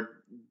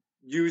are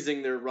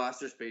using their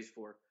roster space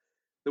for.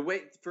 the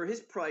way for his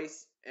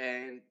price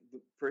and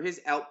for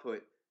his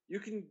output, you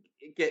can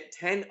get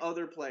 10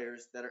 other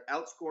players that are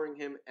outscoring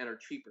him and are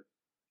cheaper.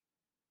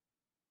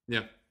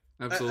 Yeah,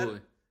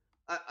 absolutely.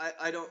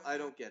 I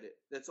don't get it.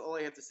 That's all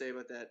I have to say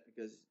about that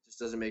because it just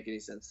doesn't make any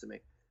sense to me.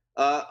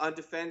 On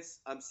defense,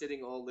 I'm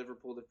sitting all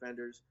Liverpool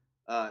defenders,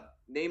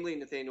 namely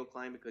Nathaniel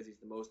Klein because he's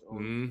the most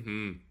owned.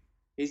 Mm-hmm.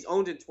 He's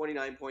owned in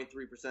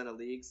 29.3% of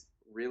leagues.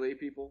 Really,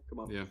 people? Come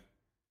on. Yeah.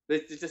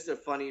 It's just a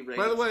funny range.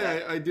 By the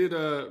way, I did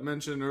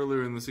mention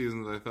earlier in the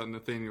season that I thought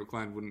Nathaniel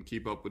Klein wouldn't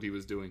keep up what he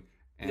was doing.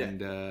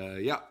 And,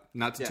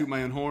 not to toot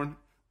my own horn,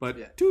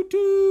 but toot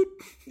toot.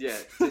 Yeah,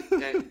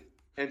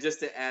 and just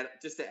to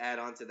add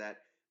on to that,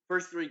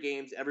 first 3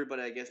 games,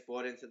 everybody, I guess,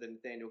 bought into the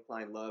Nathaniel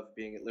Klein love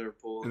being at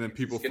Liverpool. And then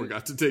people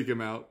forgot to take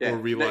him out or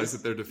realize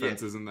that their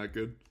defense isn't that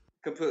good.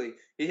 Completely.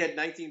 He had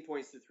 19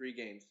 points through 3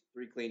 games,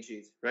 3 clean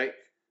sheets, right?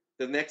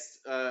 The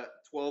next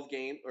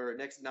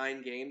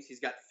 9 games, he's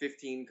got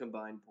 15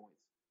 combined points.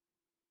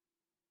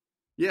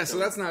 Yeah, so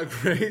that's not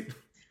great.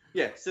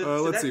 Yeah.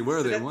 So let's see. Where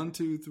are they? 1,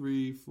 2,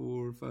 3,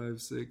 4, 5,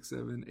 6,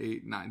 7,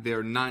 8, 9.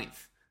 They're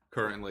 9th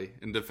currently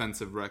in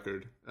defensive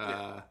record,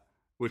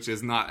 which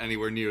is not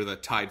anywhere near the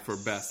tied for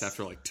best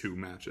after like 2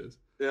 matches.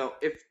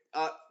 If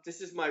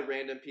this is my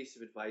random piece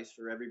of advice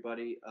for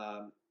everybody,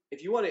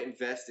 if you want to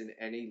invest in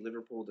any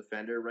Liverpool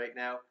defender right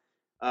now,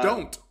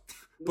 don't.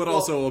 But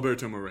also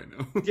Alberto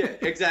Moreno. Yeah,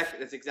 exactly.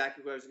 That's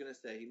exactly what I was going to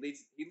say. He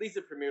leads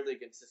the Premier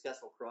League in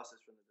successful crosses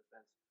from the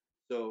defense.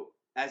 So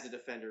as a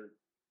defender,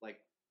 like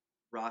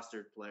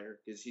rostered player,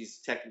 because he's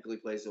technically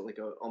plays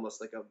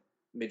almost like a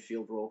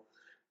midfield role.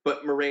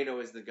 But Moreno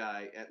is the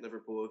guy at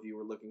Liverpool if you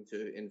were looking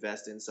to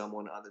invest in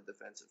someone on the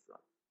defensive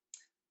front.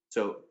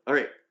 So, all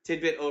right,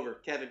 tidbit over.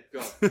 Kevin,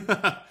 go.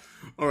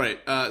 All right,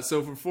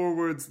 so for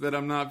forwards that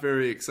I'm not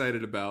very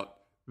excited about,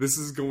 this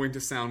is going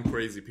to sound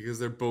crazy because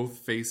they're both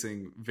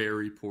facing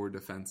very poor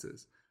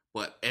defenses.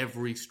 But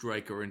every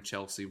striker in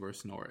Chelsea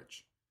versus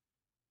Norwich.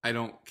 I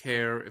don't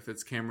care if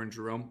it's Cameron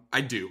Jerome.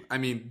 I do. I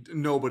mean,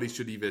 nobody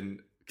should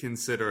even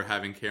consider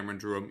having Cameron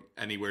Jerome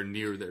anywhere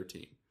near their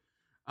team.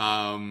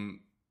 And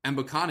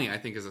Mbakani, I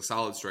think, is a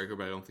solid striker,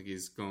 but I don't think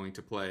he's going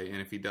to play.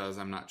 And if he does,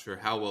 I'm not sure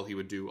how well he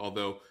would do,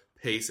 although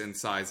pace and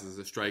size as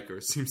a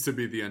striker seems to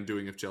be the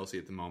undoing of Chelsea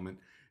at the moment.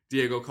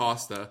 Diego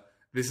Costa,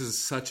 this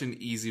is such an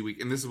easy week,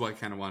 and this is why I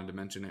kind of wanted to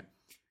mention it.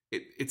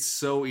 It's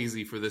so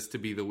easy for this to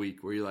be the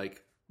week where you're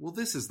like, well,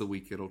 this is the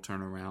week it'll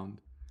turn around.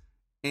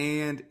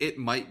 And it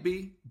might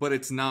be, but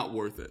it's not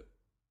worth it.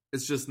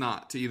 It's just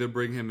not to either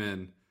bring him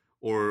in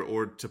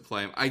or to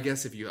play him. I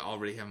guess if you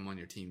already have him on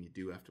your team, you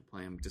do have to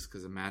play him just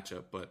because of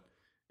matchup, but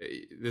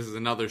this is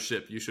another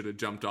ship you should have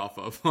jumped off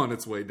of on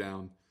its way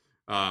down.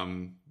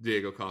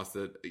 Diego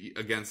Costa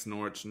against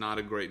Norwich, not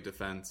a great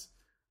defense,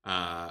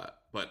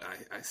 but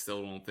I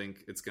still don't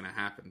think it's going to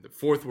happen. The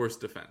 4th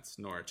worst defense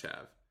Norwich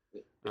have.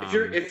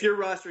 If you're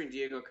rostering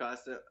Diego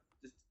Costa,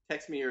 just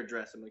text me your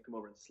address. I'm going to come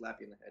over and slap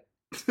you in the head.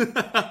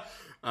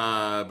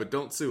 But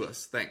don't sue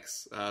us.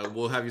 Thanks.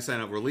 We'll have you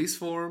sign a release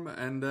form,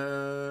 and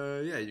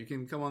you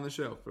can come on the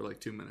show for like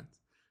 2 minutes.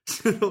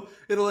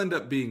 It'll end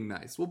up being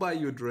nice. We'll buy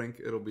you a drink.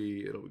 It'll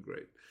be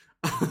great.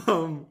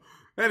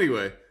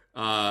 Anyway,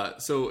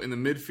 so in the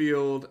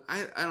midfield,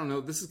 I don't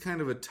know. This is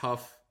kind of a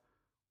tough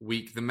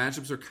week. The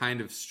matchups are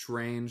kind of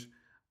strange.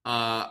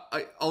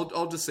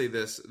 I'll just say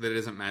this, that it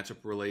isn't matchup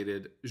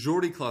related.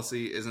 Jordi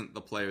Klasi isn't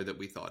the player that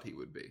we thought he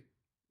would be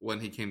when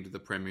he came to the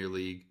Premier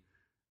League.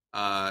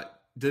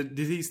 Did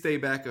he stay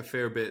back a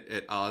fair bit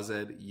at AZ?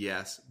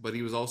 Yes, but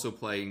he was also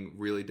playing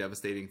really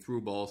devastating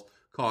through balls,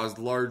 caused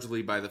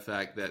largely by the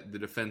fact that the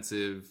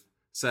defensive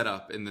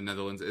setup in the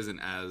Netherlands isn't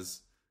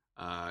as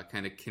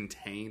kind of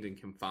contained and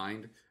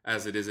confined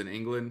as it is in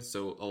England,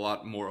 so a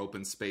lot more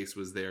open space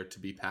was there to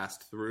be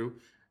passed through.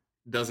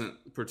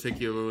 Doesn't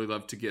particularly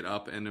love to get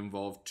up and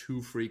involve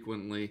too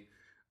frequently.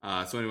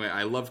 So anyway,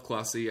 I loved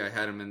Klasi. I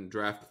had him in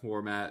draft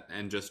format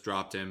and just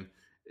dropped him.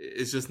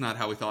 It's just not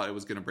how we thought it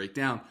was going to break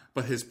down.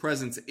 But his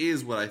presence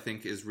is what I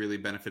think is really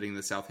benefiting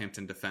the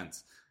Southampton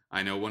defense.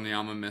 I know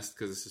Wanyama missed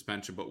because of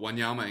suspension, but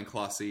Wanyama and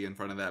Klasi in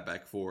front of that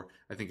back 4,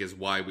 I think, is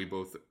why we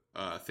both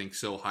think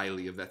so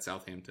highly of that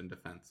Southampton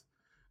defense.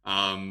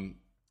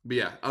 But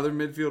yeah, other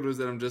midfielders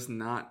that I'm just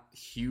not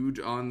huge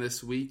on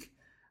this week,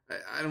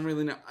 I don't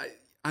really know.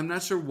 I'm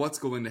not sure what's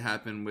going to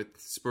happen with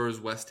Spurs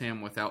West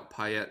Ham without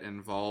Payet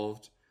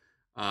involved.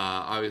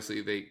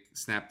 Obviously, they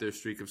snapped their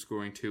streak of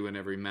scoring 2 in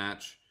every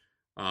match.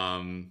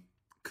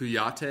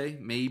 Kouyaté,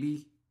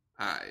 maybe.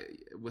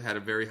 Had a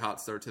very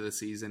hot start to the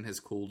season, has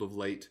cooled of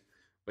late.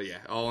 But yeah,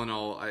 all in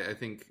all, I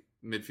think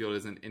midfield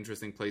is an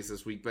interesting place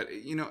this week. But,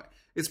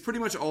 it's pretty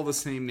much all the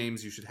same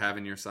names you should have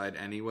in your side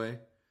anyway.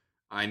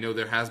 I know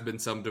there has been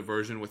some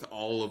diversion with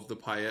all of the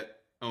Payet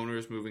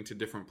owners moving to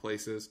different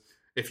places.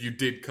 If you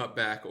did cut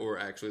back or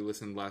actually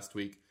listened last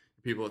week,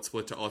 people that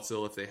split to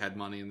Özil if they had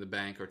money in the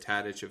bank, or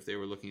Tadic if they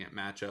were looking at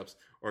matchups,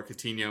 or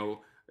Coutinho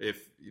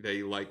if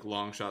they like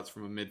long shots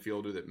from a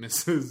midfielder that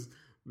misses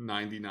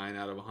 99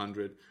 out of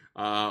 100.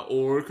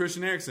 Or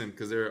Christian Eriksen,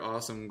 because they're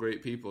awesome,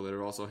 great people that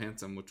are also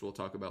handsome, which we'll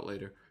talk about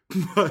later.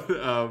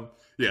 But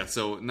yeah,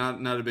 so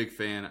not a big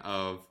fan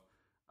of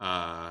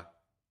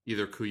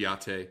either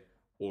Kouyaté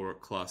or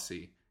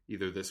Klasi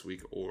either this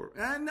week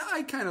and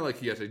I kind of like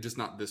Kouyaté, just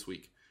not this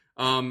week.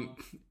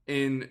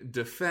 In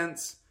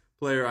defense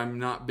player, I'm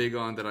not big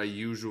on that I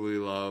usually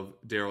love,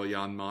 Daryl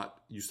Janmaat.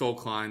 You stole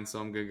Klein, so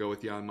I'm going to go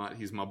with Janmaat.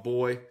 He's my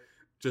boy.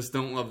 Just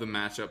don't love the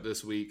matchup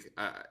this week.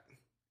 I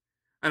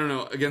don't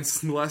know,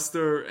 against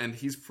Leicester, and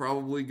he's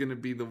probably going to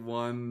be the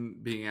one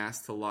being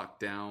asked to lock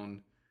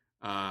down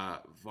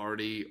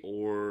Vardy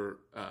or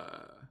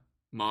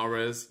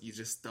Mahrez. You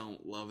just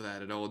don't love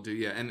that at all, do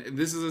you? And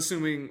this is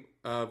assuming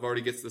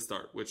Vardy gets the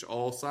start, which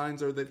all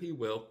signs are that he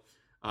will.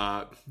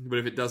 But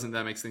if it doesn't,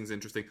 that makes things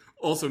interesting.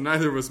 Also,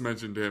 neither of us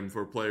mentioned him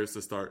for players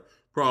to start,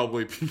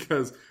 probably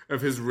because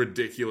of his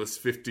ridiculous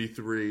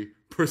 53%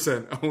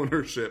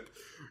 ownership.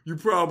 You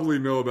probably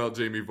know about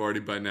Jamie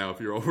Vardy by now if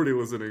you're already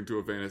listening to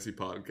a fantasy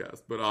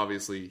podcast. But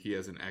obviously, he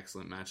has an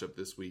excellent matchup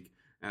this week.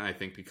 And I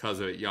think because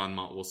of it,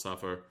 Janmaat will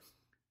suffer.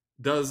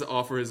 Does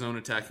offer his own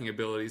attacking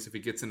abilities. If he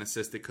gets an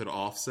assist, it could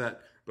offset.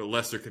 But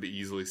Leicester could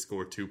easily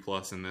score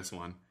 2+ in this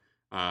one.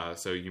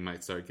 So you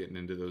might start getting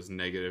into those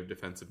negative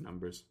defensive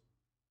numbers.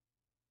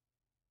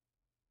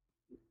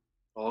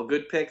 All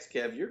good picks,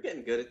 Kev. You're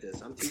getting good at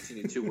this. I'm teaching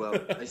you too well.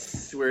 I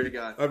swear to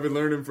God. I've been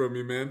learning from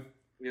you, man.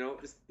 You know,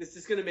 this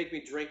is going to make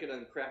me drink it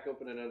and crack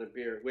open another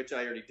beer, which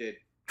I already did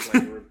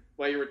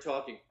while you were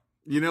talking.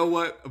 You know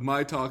what?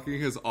 My talking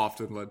has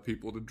often led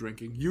people to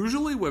drinking.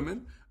 Usually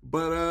women,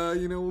 but,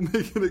 we'll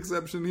make an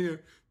exception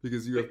here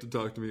because you have to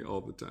talk to me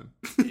all the time.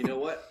 You know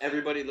what?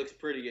 Everybody looks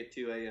pretty at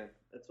 2 a.m.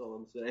 That's all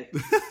I'm saying.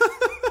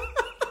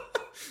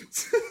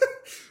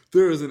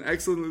 There is an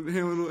excellent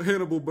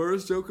Hannibal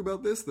Buress joke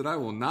about this that I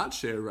will not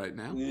share right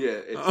now. Yeah,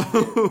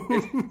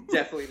 it's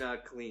definitely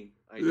not clean.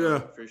 I know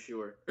for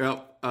sure.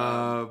 Yep.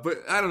 But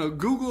I don't know.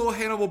 Google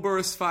Hannibal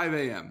Buress 5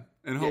 a.m.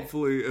 and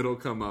hopefully it'll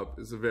come up.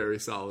 It's a very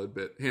solid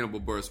bit.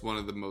 Hannibal Buress, one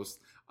of the most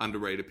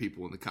underrated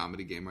people in the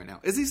comedy game right now.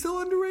 Is he still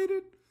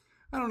underrated?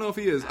 I don't know if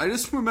he is. I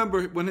just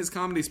remember when his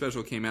comedy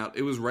special came out,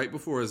 it was right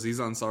before Aziz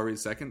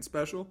Ansari's second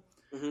special.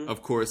 Mm-hmm.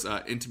 Of course,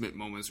 Intimate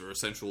Moments or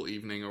Essential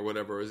Evening or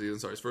whatever,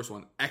 Aziz Ansari's first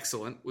one.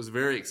 Excellent. Was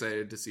very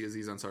excited to see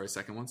Aziz Ansari's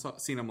second one.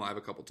 Seen him live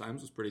a couple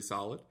times. Was pretty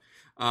solid.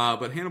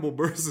 But Hannibal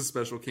Buress'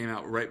 special came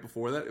out right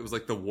before that. It was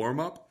like the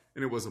warm-up,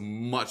 and it was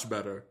much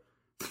better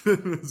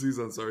than Aziz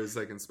Ansari's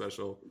second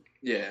special.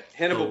 Yeah,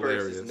 Hannibal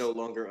Buress is no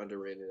longer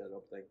underrated, I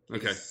don't think.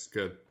 Okay,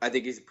 good. I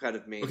think he's kind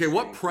of mainstream. Okay,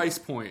 what price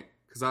point?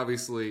 Because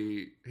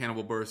obviously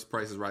Hannibal Buress'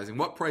 price is rising.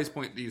 What price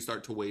point do you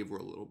start to waver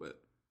a little bit?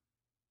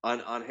 On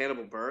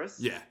Hannibal Buress?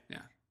 Yeah.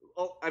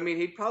 Well, I mean,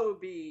 he'd probably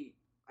be.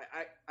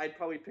 I'd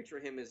probably picture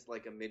him as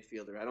like a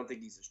midfielder. I don't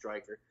think he's a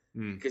striker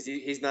because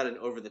he's not an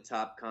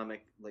over-the-top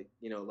comic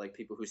like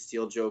people who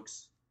steal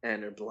jokes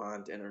and are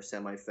blonde and are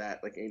semi-fat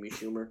like Amy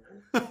Schumer.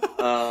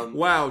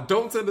 Wow!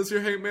 Don't send us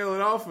your hate mail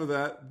at all for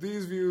that.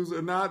 These views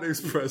are not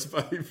expressed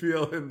by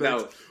EPL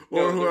Index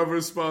or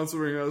whoever's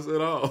sponsoring us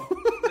at all.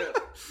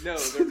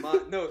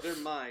 They're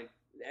mine.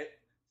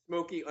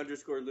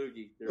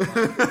 Smokey_Loogie. They're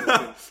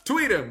mine.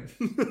 Tweet him.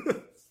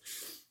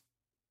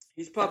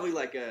 He's probably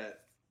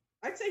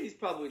I'd say he's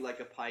probably like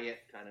a Payet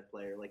kind of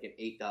player, like an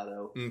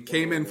 8.0.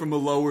 Came in from a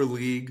lower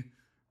league.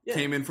 Yeah.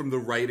 Came in from the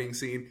writing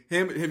scene.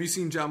 Have you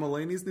seen John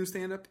Mulaney's new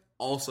stand-up?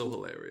 Also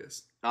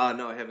hilarious.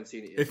 No, I haven't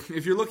seen it yet.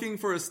 If you're looking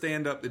for a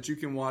stand-up that you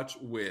can watch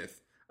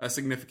with a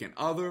significant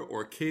other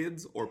or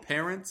kids or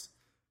parents,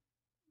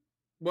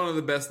 one of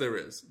the best there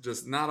is.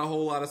 Just not a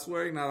whole lot of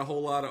swearing, not a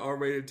whole lot of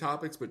R-rated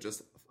topics, but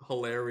just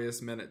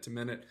hilarious minute to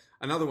minute.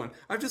 Another one.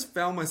 I've just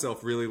found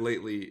myself really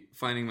lately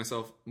finding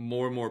myself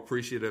more and more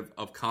appreciative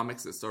of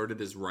comics that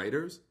started as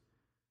writers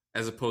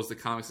as opposed to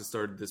comics that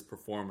started as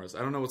performers. I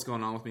don't know what's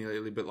going on with me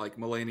lately, but like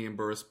Mulaney and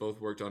Buress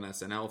both worked on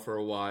SNL for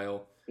a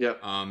while.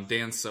 Yep.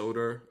 Dan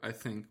Soder, I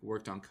think,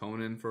 worked on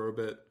Conan for a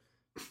bit.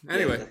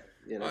 Anyway.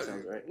 Yeah, that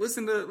sounds right.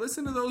 Listen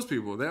to those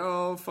people. They're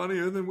all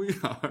funnier than we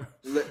are.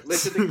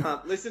 Listen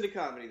to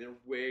comedy. They're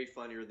way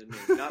funnier than me.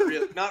 Not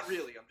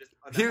really. I'm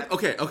not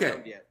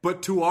Okay.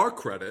 But to our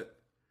credit,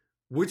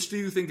 which do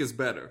you think is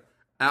better?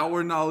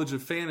 Our knowledge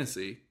of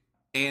fantasy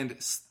and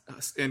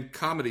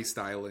comedy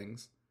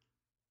stylings.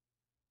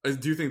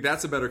 Do you think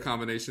that's a better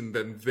combination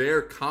than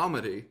their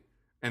comedy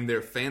and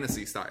their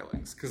fantasy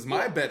stylings? Because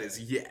my bet is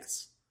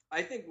yes.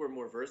 I think we're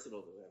more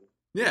versatile than them.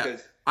 Yeah.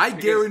 I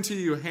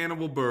guarantee you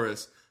Hannibal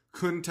Buress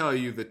couldn't tell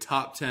you the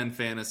top 10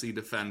 fantasy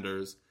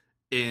defenders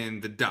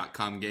in the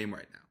 .com game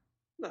right now.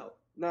 No,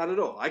 not at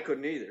all. I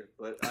couldn't either,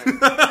 but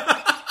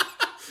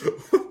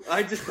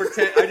I just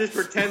pretend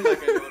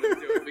like I know what I'm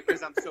doing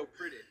because I'm so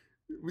pretty.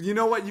 You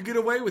know what? You get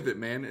away with it,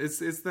 man.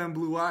 It's them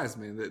blue eyes,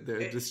 man.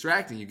 They're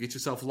distracting. You get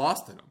yourself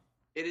lost in them.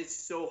 It is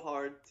so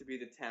hard to be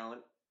the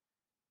talent.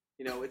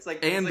 You know, it's like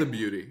the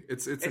beauty.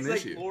 It's an issue.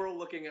 It's like Laurel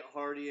looking at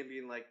Hardy and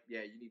being like, "Yeah,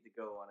 you need to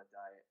go on a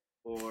diet,"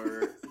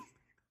 or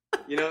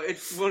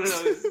it's one of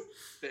those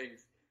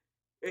things.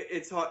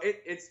 It's hard.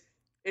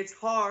 It's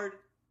hard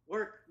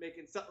work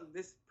making something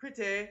this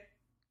pretty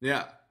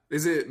Yeah.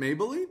 Is it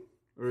Maybelline?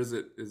 Or is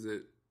it...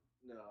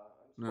 No.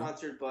 I'm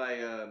sponsored by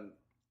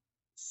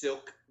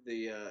Silk,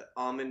 the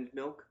almond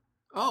milk.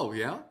 Oh,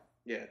 yeah?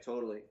 Yeah,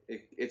 totally.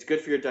 It's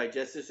good for your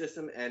digestive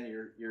system and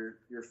your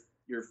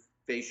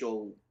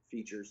facial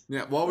features.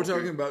 Yeah, while we're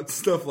talking about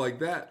stuff like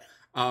that,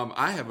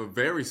 I have a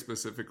very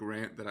specific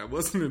rant that I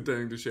wasn't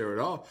intending to share at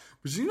all.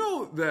 But you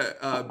know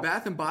that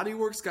Bath and Body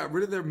Works got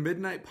rid of their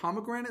Midnight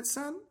Pomegranate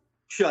scent?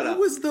 Shut up. It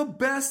was the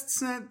best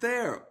scent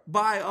there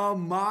by a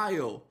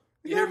mile.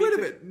 They got rid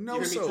of it.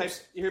 No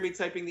soaps. You hear me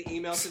typing the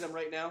email to them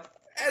right now?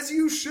 As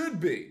you should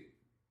be.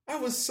 I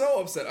was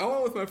so upset. I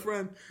went with my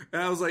friend,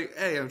 and I was like,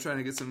 hey, I'm trying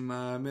to get some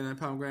Midnight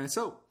Pomegranate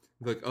soap.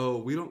 They're like, oh,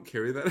 we don't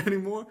carry that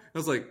anymore? I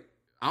was like,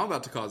 I'm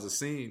about to cause a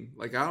scene.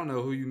 Like, I don't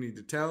know who you need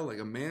to tell, like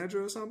a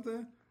manager or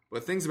something.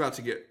 But things about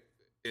to get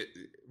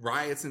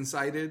riots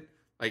incited.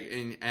 Like,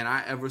 and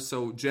I ever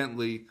so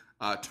gently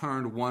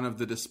turned one of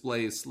the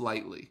displays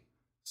slightly.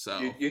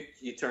 So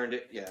you turned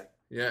it, yeah.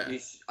 Yeah.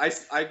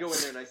 I go in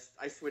there and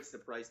I switch the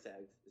price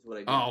tags. Is what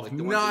I do. Oh, like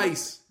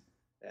nice.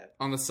 Yeah.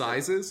 On the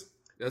sizes.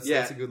 That's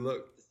a good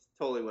look. That's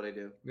totally what I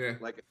do. Yeah.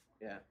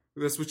 Yeah.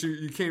 That's what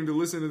you came to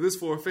listen to this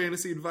for,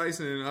 fantasy advice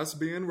and us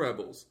being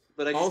rebels.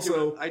 But I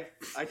also I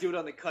do it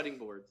on the cutting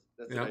boards.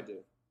 That's what I do.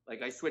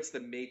 Like I switch the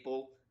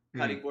maple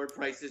cutting board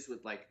prices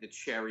with like the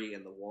cherry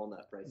and the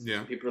walnut prices. Yeah.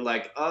 And people are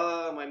like,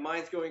 "Oh, my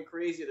mind's going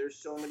crazy. There's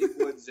so many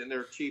woods and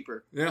they're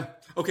cheaper." Yeah.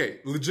 Okay.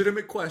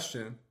 Legitimate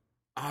question.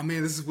 Oh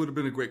man, this would have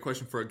been a great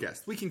question for a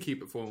guest. We can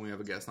keep it for when we have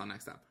a guest on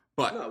next time.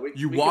 But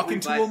we walk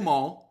into a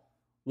mall.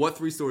 What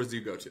 3 stores do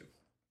you go to?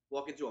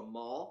 Walk into a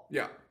mall?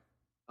 Yeah.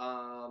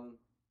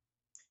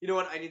 You know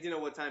what? I need to know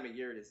what time of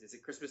year it is. Is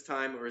it Christmas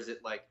time or is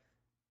it like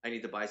I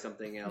need to buy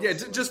something else? Yeah,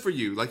 just for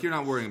you. Like you're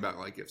not worrying about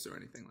like gifts or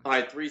anything like that. All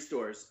right, 3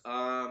 stores.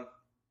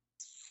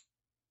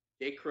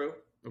 J. Crew.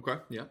 Okay,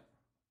 yeah.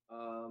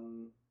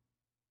 I'll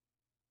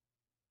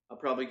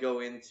probably go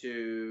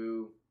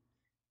into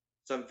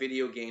some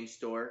video game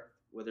store,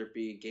 whether it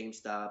be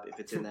GameStop, if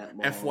it's in that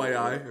mall.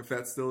 FYI, if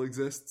that still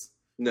exists.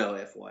 No,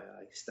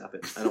 FYI, stop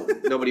it. I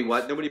don't. Nobody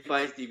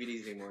buys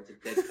DVDs anymore.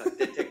 It's a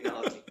dead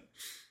technology.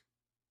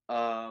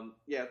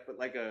 Yeah, but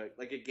like a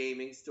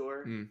gaming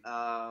store.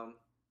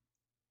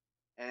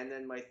 And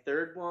then my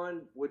third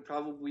one would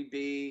probably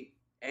be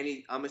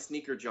I'm a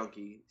sneaker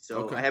junkie,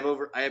 so okay. I have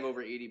over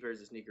 80 pairs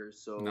of sneakers.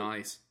 So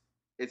nice.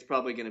 It's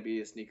probably going to be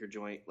a sneaker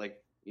joint,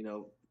 like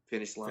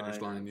Finish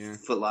Line, yeah.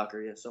 Foot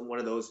Locker, yeah. So one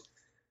of those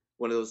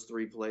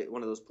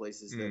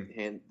places that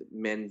hand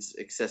men's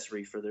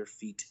accessory for their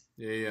feet.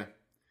 Yeah.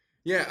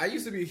 Yeah, I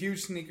used to be a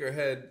huge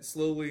sneakerhead,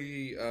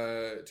 slowly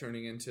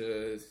turning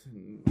into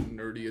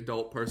nerdy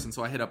adult person.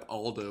 So I hit up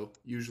Aldo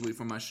usually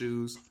for my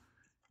shoes.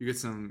 You get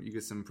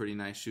some pretty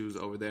nice shoes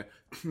over there.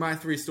 My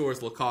 3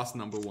 stores, Lacoste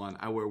 #1.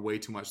 I wear way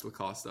too much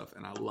Lacoste stuff,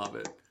 and I love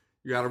it.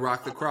 You gotta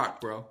rock the Croc,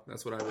 bro.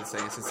 That's what I've been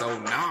saying since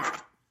 '09.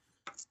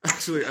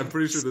 Actually, I'm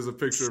pretty sure there's a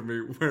picture of me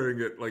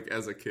wearing it like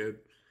as a kid.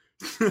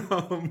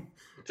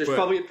 There's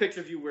probably a picture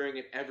of you wearing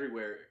it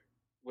everywhere.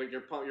 When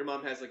your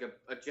mom has like a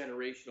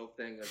generational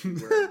thing of you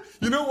wearing.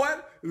 You know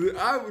what?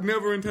 I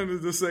never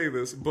intended to say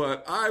this,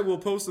 but I will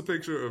post a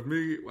picture of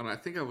me when I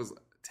think I was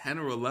 10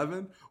 or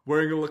 11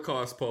 wearing a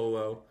Lacoste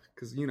polo.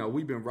 Because,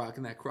 we've been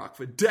rocking that Croc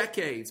for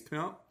decades,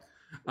 pimp.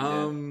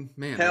 Man.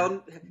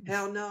 Hell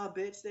no,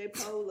 bitch, they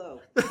polo.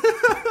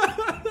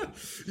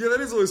 Yeah, that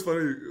is always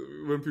funny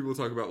when people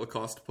talk about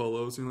Lacoste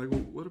polos. You're like,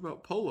 well, what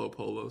about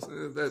polos?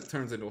 That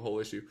turns into a whole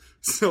issue.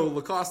 So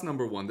Lacoste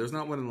 #1. There's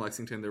not one in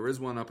Lexington. There is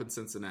one up in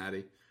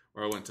Cincinnati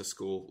where I went to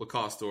school.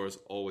 Lacoste store is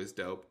always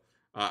dope.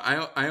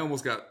 I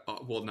almost got,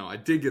 I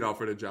did get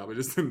offered a job. I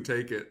just didn't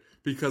take it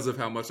because of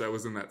how much I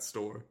was in that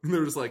store. And they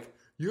were just like,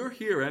 you're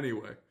here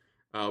anyway.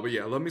 But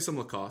yeah, love me some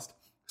Lacoste.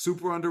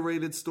 Super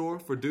underrated store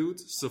for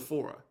dudes,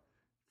 Sephora.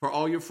 For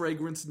all your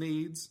fragrance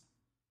needs,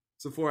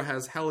 Sephora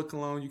has hella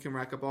cologne. You can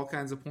rack up all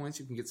kinds of points.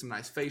 You can get some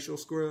nice facial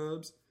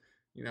scrubs,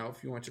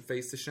 if you want your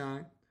face to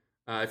shine.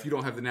 If you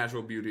don't have the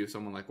natural beauty of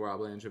someone like Rob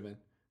Langevin,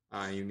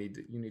 you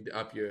need to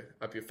up your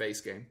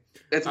face game.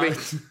 That's me.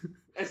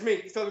 That's me.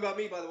 He's talking about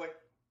me, by the way.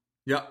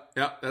 Yep,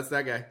 that's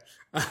that guy.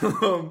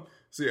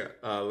 So yeah,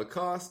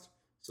 Lacoste,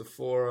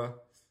 Sephora,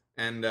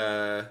 and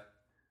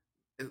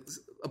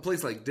a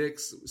place like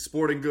Dick's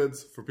Sporting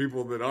Goods for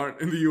people that aren't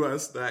in the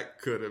U.S. That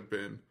could have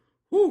been.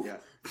 Whew. Yeah,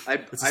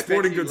 it's a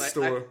sporting goods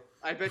store.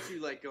 I bet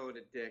you like going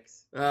to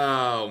Dick's.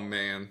 Oh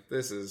man,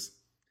 this is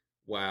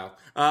wow.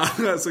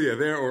 So yeah,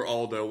 there or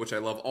Aldo, which I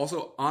love.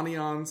 Also,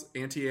 Onions,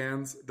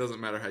 Auntie-Anne's, doesn't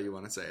matter how you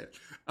want to say it.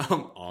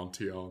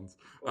 Auntie-Anne's.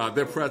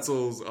 Their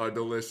pretzels are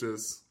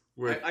delicious.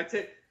 I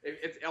take.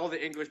 If all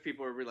the English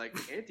people are like,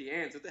 Auntie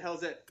Anne's, what the hell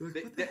is that? What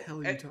the hell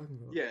are you talking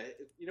about? Yeah,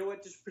 you know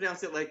what? Just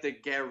pronounce it like the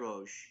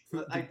garage.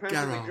 I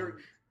pronounce it like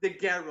the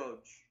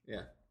garage.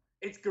 Yeah.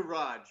 It's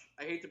garage.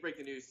 I hate to break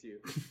the news to you.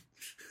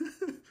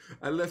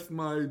 I left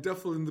my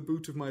duffel in the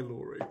boot of my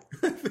lorry.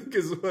 I think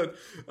is what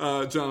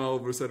John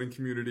Oliver said in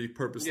Community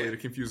purposely to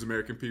confuse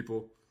American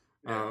people.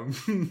 Yeah.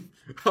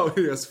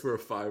 He asked for a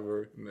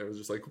 $5, and they was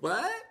just like,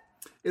 what?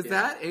 Is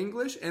that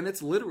English? And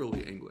it's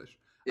literally English.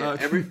 Yeah,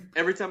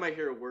 every time I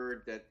hear a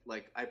word that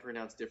like I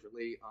pronounce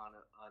differently on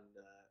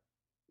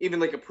even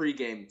like a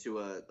pregame to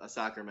a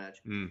soccer match,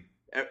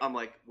 I'm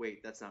like,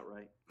 wait, that's not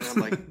right. And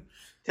I'm like,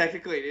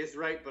 technically it is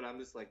right, but I'm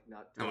just like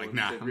not. I'm like,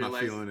 nah, I'm not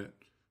feeling it.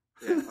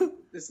 Yeah,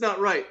 it's not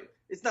right.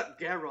 It's not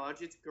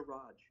garage. It's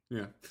garage.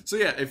 Yeah. So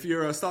yeah, if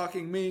you're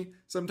stalking me,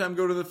 sometime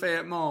go to the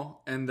Fayette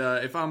Mall, and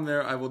if I'm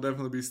there, I will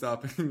definitely be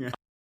stopping at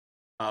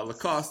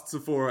Lacoste,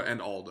 Sephora,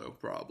 and Aldo,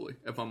 probably,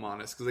 if I'm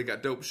honest, because they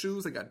got dope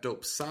shoes, they got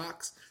dope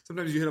socks.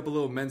 Sometimes you hit up a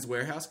little Men's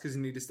Warehouse because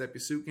you need to step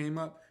your suit game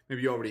up.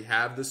 Maybe you already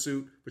have the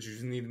suit, but you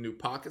just need a new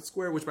pocket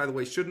square, which, by the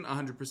way, shouldn't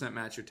 100%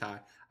 match your tie.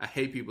 I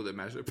hate people that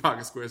match their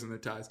pocket squares and their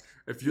ties.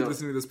 If you're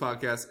listening to this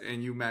podcast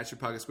and you match your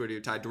pocket square to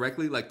your tie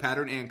directly, like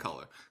pattern and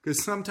color,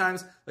 because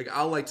sometimes, like,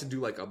 I'll like to do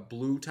like a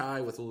blue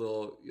tie with a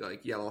little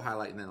like yellow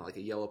highlight and then like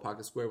a yellow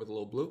pocket square with a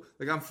little blue.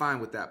 Like, I'm fine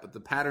with that, but the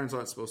patterns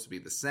aren't supposed to be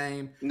the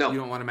same. No, you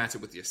don't want to match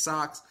it with your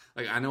socks.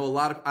 Like, I know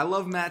I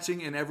love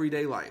matching in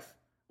everyday life,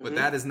 but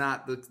that is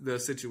not the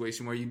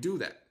situation where you do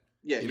that.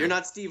 Yeah, you're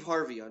not Steve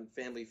Harvey on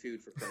Family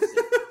Feud, for Christ's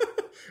sake.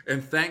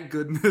 And thank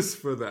goodness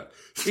for that.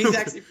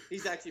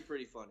 He's actually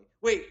pretty funny.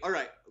 Wait, all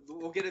right,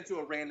 we'll get into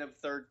a random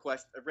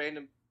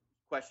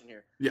question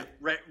here. Yeah,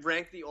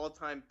 rank the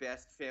all-time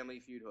best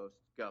Family Feud hosts.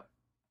 Go.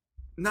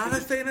 Not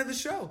a fan of the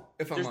show.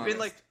 If I'm honest, there's been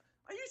like,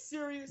 are you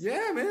serious?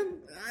 Yeah,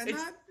 man.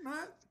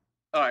 Not.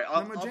 All right,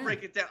 I'll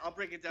break it down.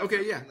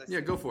 Okay, yeah,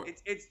 go for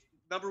it. It's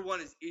number one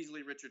is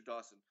easily Richard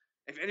Dawson.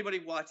 If anybody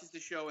watches the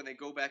show and they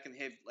go back and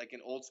have like an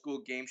old school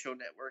game show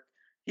network,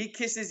 he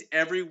kisses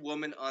every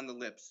woman on the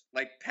lips,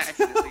 like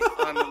passionately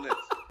on the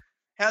lips.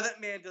 How that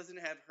man doesn't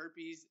have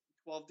herpes,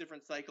 12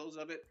 different cycles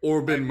of it,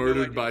 or been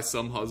murdered by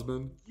some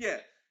husband. Yeah,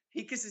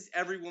 he kisses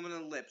every woman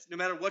on the lips, no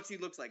matter what she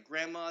looks like.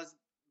 Grandmas,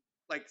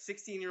 like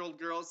 16-year-old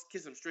girls,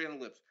 kiss him straight on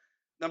the lips.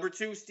 Number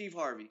two, Steve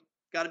Harvey.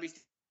 Got to be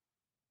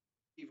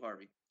Steve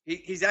Harvey.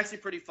 He's actually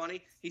pretty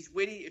funny. He's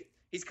witty.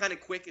 He's kind of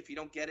quick. If you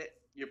don't get it,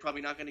 you're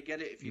probably not going to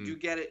get it. If you do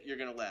get it, you're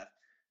going to laugh.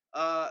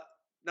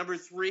 Number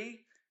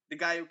three, the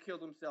guy who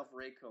killed himself,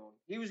 Ray Cohn.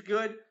 He was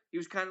good. He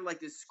was kind of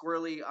like this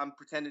squirrely, I'm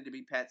pretending to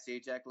be Pat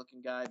Sajak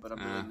looking guy, but I'm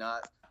really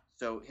not.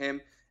 So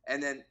him.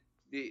 And then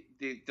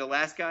the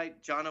last guy,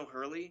 John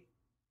O'Hurley,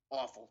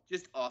 awful.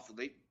 Just awful.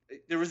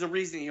 There was a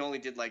reason he only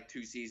did like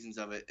 2 seasons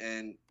of it,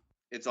 and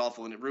it's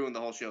awful, and it ruined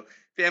the whole show.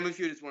 Family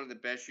Feud is one of the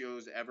best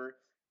shows ever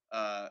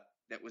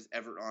that was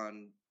ever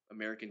on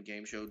American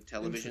game show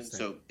television.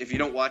 So if you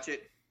don't watch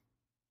it,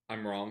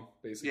 I'm wrong,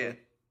 basically.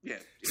 Yeah.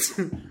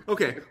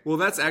 Okay, well,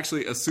 that's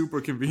actually a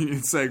super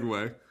convenient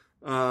segue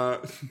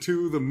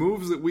to the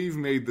moves that we've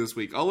made this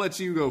week. I'll let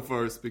you go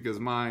first because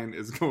mine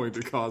is going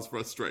to cause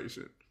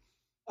frustration.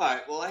 All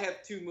right. Well, I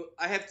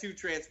have two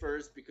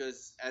transfers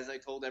because, as I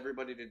told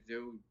everybody to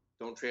do,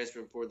 don't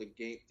transfer before the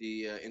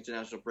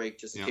international break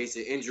just in case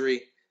of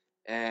injury.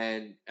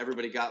 And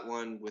everybody got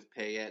one with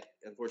Payet.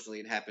 Unfortunately,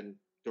 it happened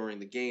during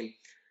the game.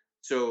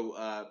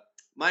 So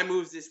my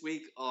moves this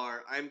week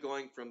are I'm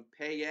going from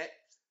Payet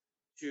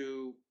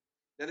to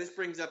 – now this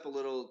brings up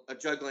a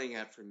juggling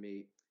act for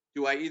me.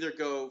 Do I either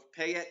go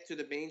Payet to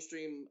the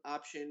mainstream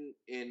option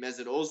in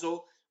Mesut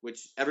Ozil,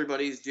 which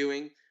everybody's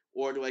doing,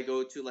 or do I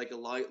go to like a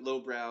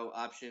lowbrow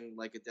option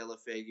like a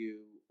Deulofeu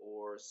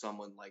or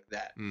someone like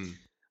that?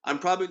 I'm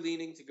probably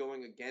leaning to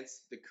going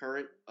against the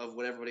current of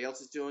what everybody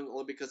else is doing,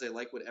 only because I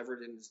like what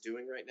Everton is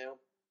doing right now.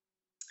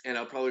 And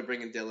I'll probably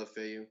bring in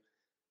Deulofeu,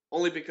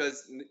 only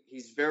because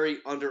he's very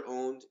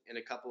under-owned in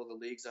a couple of the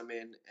leagues I'm in,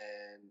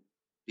 and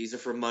these are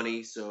for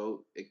money,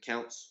 so it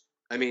counts.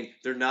 I mean,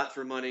 they're not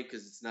for money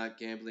because it's not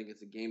gambling.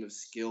 It's a game of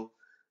skill.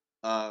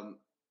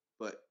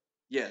 But,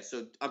 yeah,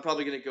 so I'm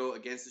probably going to go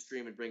against the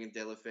stream and bring in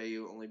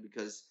Deulofeu, only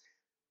because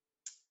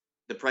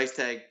the price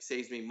tag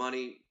saves me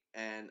money.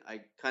 And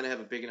I kind of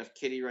have a big enough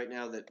kitty right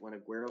now that when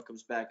Aguero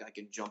comes back, I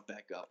can jump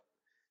back up.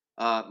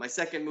 My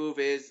second move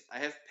is I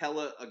have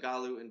Pella,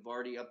 Agalu, and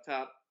Vardy up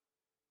top.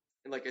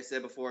 And like I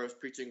said before, I was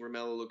preaching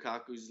Romelu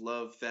Lukaku's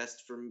love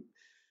fest for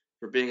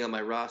being on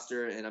my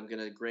roster, and I'm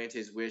going to grant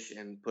his wish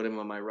and put him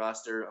on my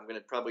roster. I'm going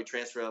to probably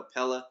transfer out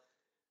Pella.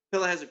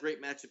 Pella has a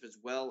great matchup as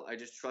well. I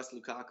just trust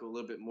Lukaku a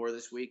little bit more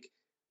this week.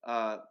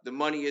 The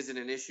money isn't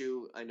an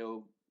issue. I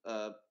know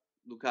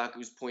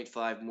Lukaku's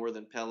 0.5 more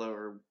than Pella,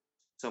 or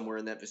somewhere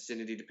in that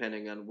vicinity,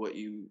 depending on what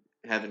you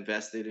have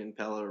invested in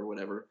Pella or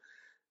whatever.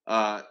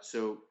 But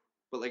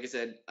like I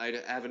said, I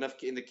have enough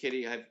in the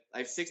kitty. I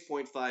have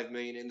 6.5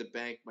 million in the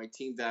bank. My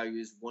team value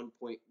is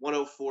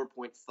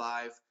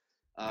 104.5.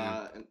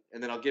 And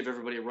then I'll give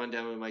everybody a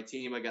rundown of my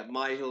team. I got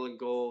Myhill in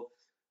goal,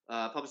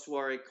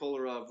 Papasuare,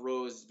 Kolarov,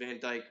 Rose, Van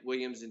Dijk,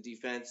 Williams in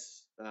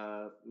defense,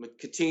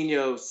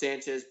 Coutinho,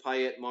 Sanchez,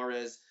 Payet,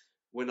 Mahrez,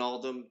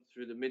 Wijnaldum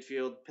through the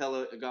midfield,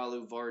 Pella,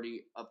 Agalu,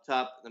 Vardy up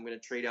top. I'm going to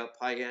trade out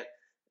Payet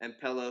and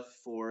Pella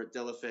for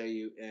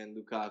Deulofeu and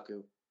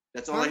Lukaku.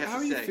 That's all I have to say. How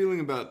are you feeling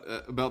about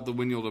the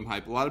Wijnaldum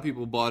hype? A lot of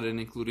people bought in,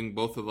 including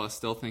both of us,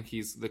 still think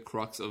he's the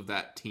crux of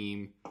that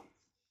team.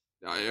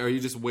 Are you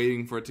just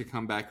waiting for it to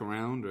come back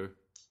around, or?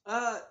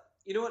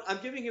 You know what? I'm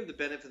giving him the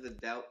benefit of the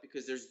doubt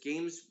because there's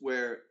games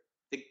where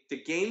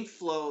the game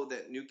flow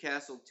that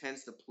Newcastle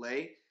tends to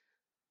play,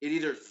 it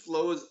either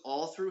flows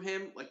all through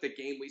him, like the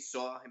game we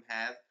saw him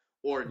have,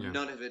 or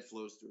none of it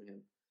flows through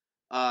him.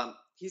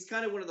 He's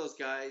kind of one of those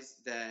guys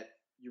that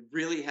you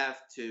really have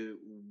to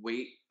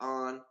wait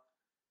on.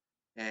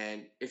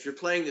 And if you're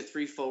playing the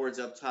 3 forwards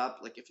up top,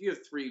 like if you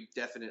have 3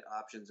 definite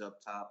options up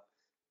top,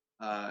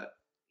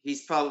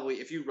 he's probably,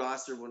 if you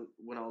roster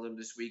Wijnaldum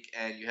this week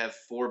and you have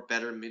 4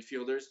 better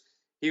midfielders,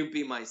 he would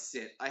be my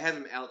sit. I have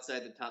him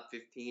outside the top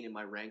 15 in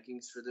my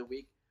rankings for the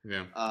week.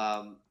 Yeah.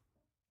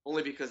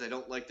 Only because I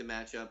don't like the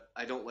matchup.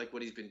 I don't like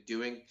what he's been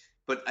doing.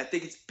 But I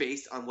think it's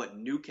based on what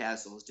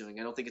Newcastle is doing.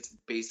 I don't think it's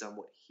based on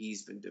what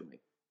he's been doing.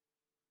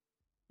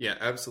 Yeah,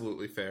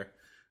 absolutely fair.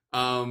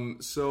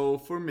 So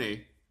for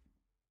me,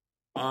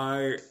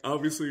 I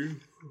obviously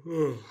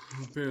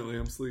apparently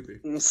I'm sleepy.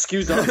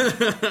 Excuse me.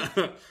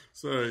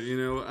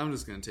 Sorry, I'm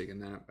just gonna take a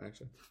nap.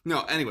 Actually,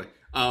 no. Anyway,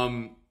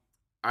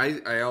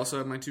 I also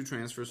had my 2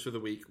 transfers for the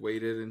week.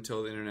 Waited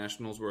until the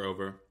internationals were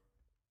over.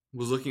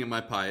 Was looking at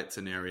my Payet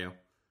scenario.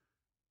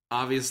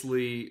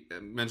 Obviously,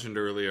 mentioned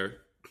earlier,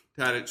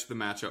 Tadic the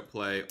matchup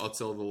play,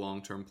 Özil the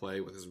long-term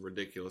play with his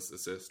ridiculous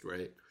assist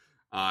rate.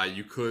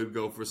 You could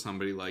go for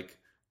somebody like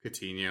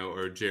Coutinho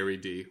or Jerry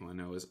D, who I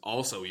know is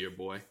also your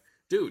boy.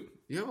 Dude,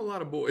 you have a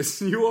lot of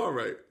boys. You are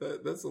right.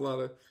 That's a lot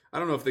of... I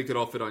don't know if they could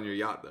all fit on your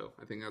yacht, though.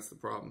 I think that's the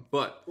problem.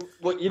 But...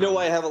 Well, you know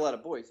why I have a lot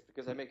of boys?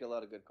 Because I make a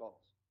lot of good calls.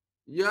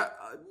 Yeah,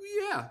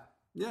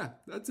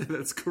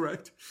 that's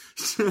correct.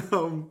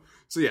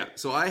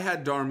 So I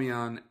had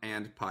Darmian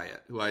and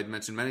Payet, who I had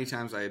mentioned many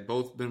times. I had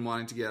both been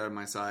wanting to get out of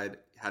my side,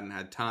 hadn't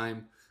had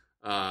time,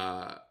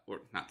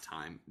 or not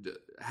time,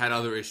 had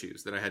other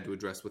issues that I had to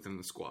address within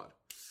the squad.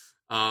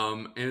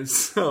 And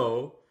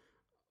so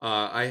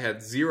I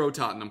had 0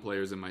 Tottenham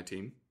players in my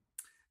team,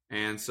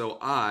 and so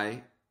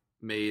I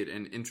made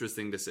an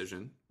interesting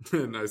decision.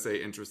 And I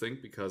say interesting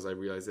because I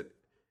realized that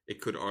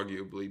it could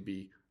arguably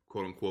be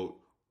quote-unquote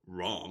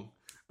wrong.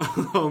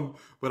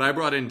 But I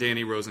brought in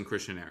Danny Rose and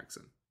Christian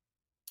Eriksen.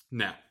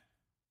 Now,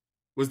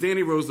 was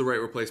Danny Rose the right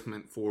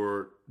replacement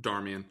for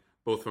Darmian,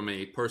 both from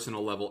a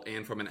personal level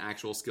and from an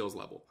actual skills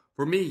level?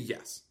 For me,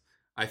 yes.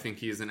 I think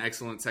he is an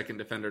excellent second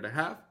defender to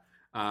have.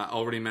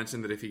 Already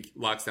mentioned that if he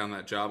locks down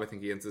that job, I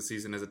think he ends the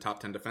season as a top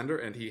 10 defender,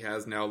 and he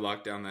has now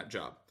locked down that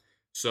job.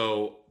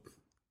 So,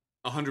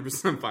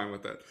 100% fine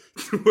with that.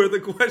 Where the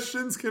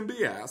questions can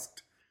be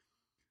asked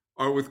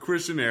are with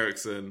Christian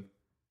Eriksen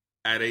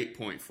at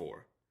 8.4.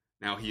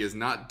 Now, he has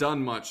not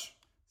done much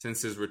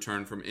since his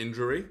return from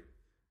injury,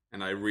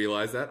 and I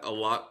realize that. A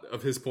lot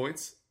of his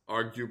points,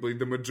 arguably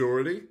the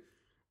majority,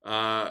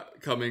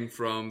 coming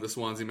from the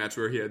Swansea match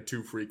where he had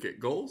 2 free kick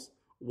goals.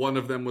 One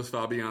of them was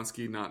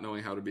Fabianski not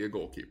knowing how to be a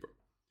goalkeeper.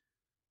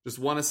 Just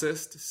 1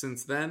 assist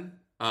since then,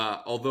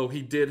 although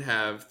he did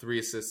have 3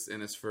 assists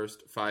in his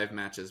first 5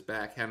 matches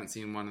back. Haven't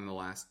seen one in the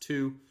last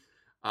 2.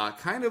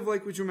 Kind of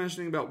like what you were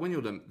mentioning about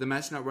Wijnaldum. The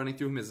match not running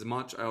through him as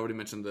much. I already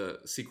mentioned the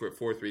secret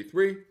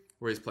 4-3-3,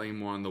 where he's playing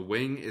more on the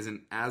wing.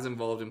 Isn't as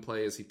involved in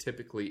play as he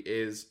typically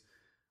is.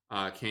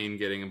 Kane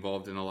getting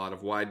involved in a lot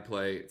of wide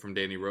play from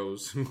Danny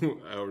Rose, who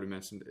I already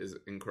mentioned is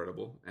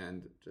incredible.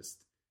 And just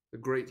a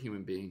great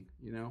human being,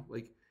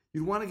 Like,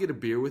 you'd want to get a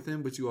beer with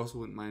him, but you also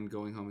wouldn't mind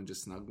going home and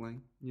just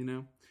snuggling,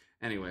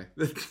 Anyway,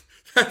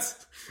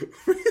 that's...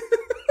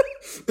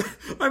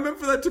 I meant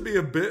for that to be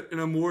a bit,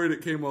 and I'm worried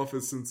it came off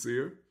as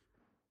sincere.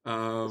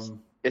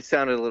 It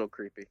sounded a little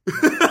creepy.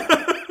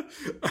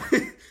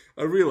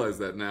 I realize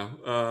that now,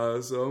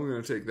 so I'm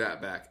going to take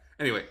that back.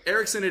 Anyway,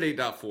 Eriksen at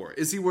 8.4.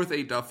 Is he worth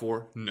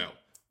 8.4? No.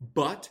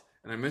 But,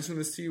 and I mentioned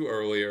this to you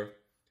earlier,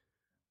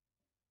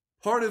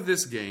 part of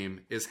this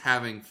game is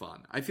having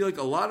fun. I feel like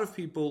a lot of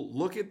people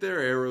look at their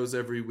arrows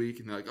every week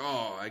and they're like,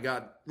 oh, I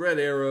got red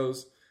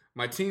arrows.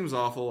 My team's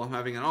awful. I'm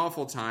having an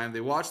awful time.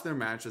 They watch their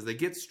matches. They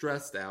get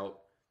stressed out.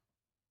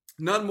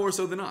 None more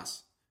so than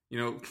us.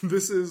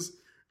 This is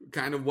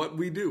kind of what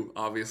we do,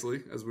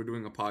 obviously, as we're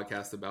doing a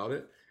podcast about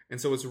it.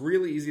 And so it's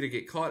really easy to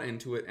get caught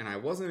into it, and I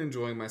wasn't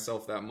enjoying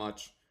myself that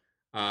much.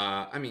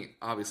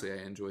 Obviously I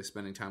enjoy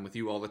spending time with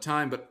you all the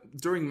time, but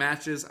during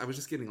matches, I was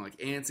just getting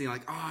antsy,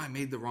 I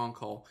made the wrong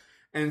call.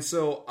 And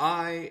so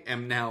I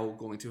am now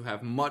going to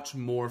have much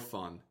more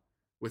fun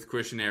with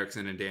Christian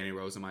Eriksen and Danny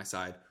Rose on my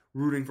side,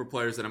 rooting for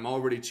players that I'm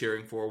already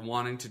cheering for,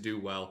 wanting to do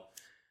well.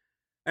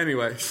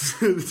 Anyway,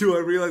 do I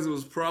realize it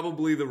was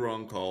probably the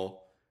wrong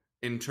call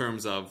in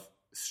terms of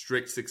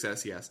strict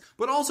success? Yes.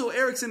 But also,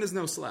 Eriksen is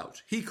no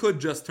slouch. He could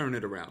just turn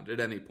it around at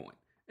any point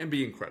and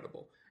be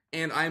incredible.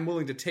 And I'm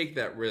willing to take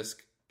that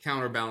risk,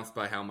 counterbalanced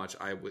by how much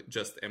I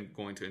just am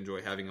going to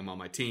enjoy having him on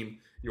my team.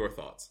 Your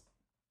thoughts?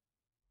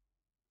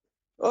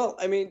 Well,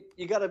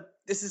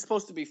 this is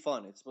supposed to be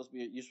fun.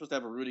 You're supposed to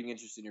have a rooting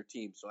interest in your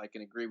team, so I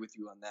can agree with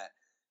you on that.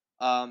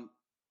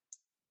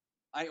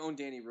 I own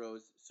Danny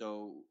Rose,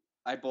 so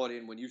I bought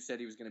in when you said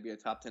he was going to be a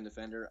top 10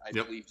 defender. I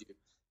believed you,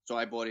 so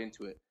I bought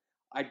into it.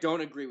 I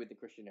don't agree with the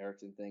Christian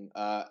Eriksen thing.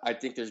 I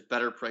think there's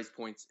better price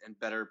points and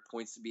better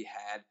points to be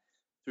had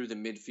through the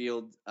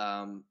midfield,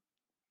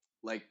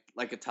 like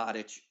a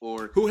Tadic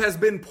or who has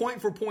been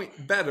point for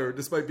point better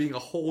despite being a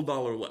whole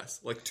dollar less.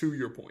 To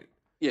your point.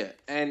 Yeah,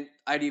 and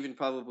I'd even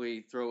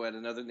probably throw out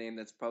another name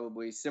that's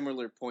probably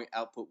similar point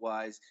output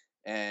wise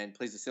and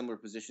plays a similar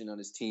position on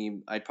his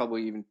team. I'd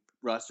probably even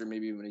roster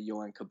maybe even a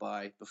Yohan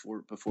Cabaye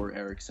before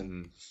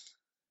Eriksson.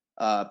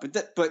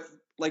 But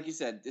like you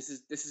said, this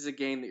is a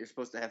game that you're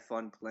supposed to have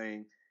fun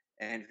playing,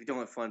 and if you don't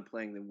have fun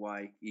playing, then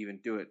why even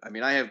do it? I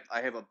mean, I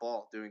have a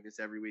ball doing this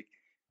every week.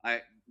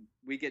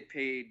 We get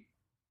paid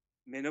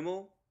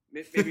minimal.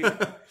 Maybe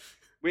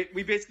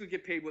we basically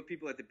get paid what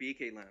people at the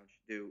BK Lounge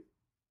do,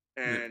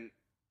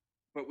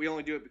 but we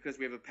only do it because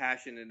we have a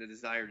passion and a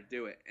desire to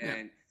do it.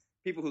 And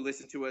people who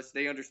listen to us,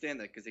 they understand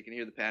that because they can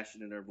hear the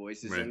passion in our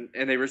voices, and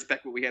they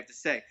respect what we have to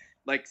say.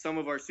 Like some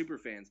of our super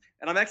fans,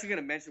 and I'm actually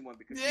going to mention one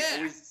because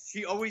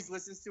she always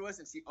listens to us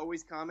and she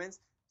always comments.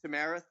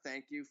 Tamara,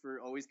 thank you for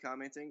always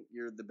commenting.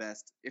 You're the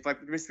best. If I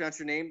mispronounce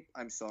your name,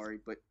 I'm sorry,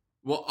 but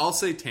I'll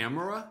say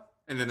Tamara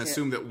and then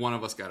assume that one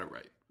of us got it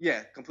right.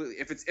 Yeah, completely.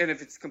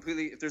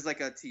 If there's like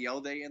a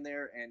TL day in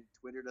there and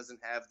Twitter doesn't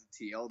have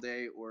the TL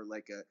day or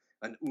like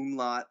an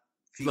umlaut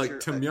feature, like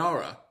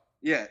Tamara.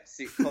 Yeah,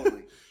 see,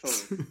 totally.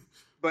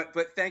 But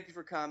thank you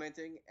for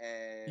commenting,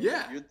 and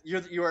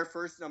you're our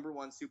first number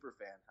one super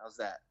fan. How's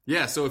that?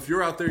 Yeah, so if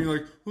you're out there and you're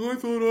like, I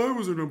thought I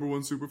was a number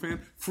one super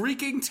fan,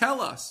 freaking tell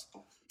us.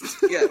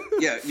 Yeah.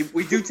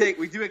 We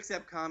do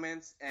accept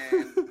comments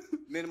and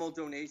minimal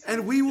donations,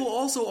 and we will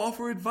also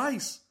offer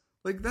advice.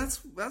 Like that's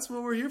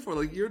what we're here for.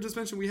 Like you just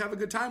mentioned, we have a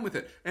good time with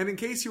it. And in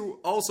case you're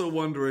also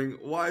wondering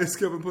why is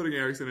Kevin putting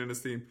Eriksson in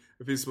his team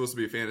if he's supposed to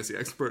be a fantasy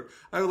expert,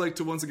 I would like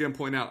to once again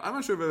point out, I'm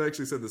not sure if I've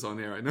actually said this on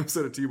air. I know I've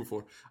said it to you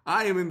before.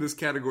 I am in this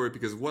category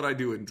because of what I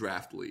do in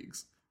draft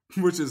leagues,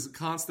 which is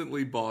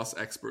constantly boss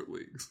expert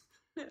leagues.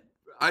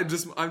 I'm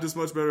just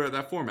much better at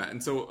that format.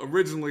 And so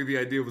originally the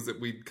idea was that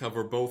we'd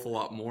cover both a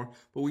lot more,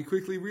 but we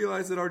quickly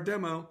realized that our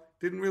demo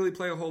didn't really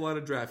play a whole lot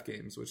of draft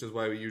games, which is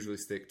why we usually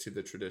stick to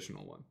the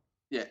traditional one.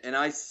 Yeah, and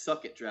I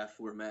suck at draft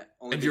format.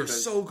 And you're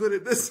so good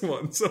at this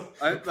one. So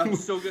I'm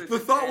so good at the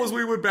thought was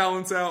we would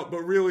balance out, but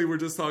really we're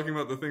just talking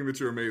about the thing that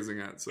you're amazing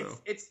at. So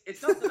it's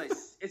not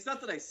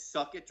that I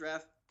suck at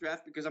draft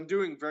because I'm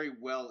doing very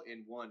well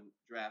in one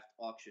draft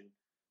auction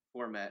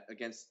format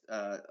against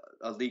a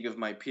league of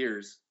my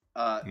peers.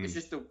 It's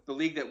just the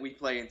league that we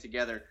play in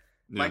together.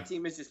 My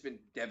team has just been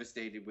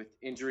devastated with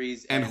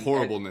injuries and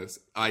horribleness,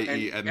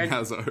 i.e. Eden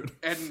Hazard.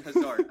 Eden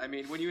Hazard. I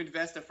mean, when you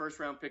invest a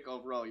first-round pick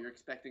overall, you're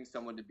expecting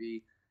someone to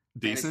be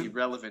decent,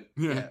 relevant.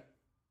 Yeah.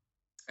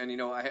 And,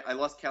 I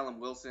lost Callum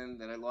Wilson,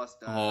 then I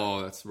lost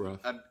that's rough.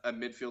 A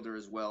midfielder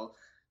as well.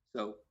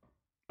 So.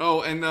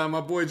 Oh, and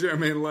my boy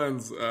Jermaine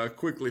Lenz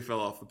quickly fell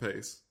off the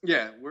pace.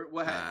 Yeah,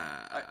 what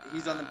happened?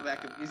 He's on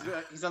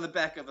the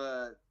back of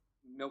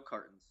milk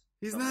cartons.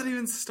 He's not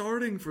even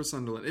starting for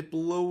Sunderland. It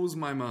blows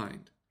my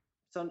mind.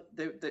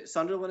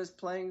 Sunderland is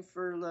playing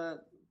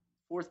for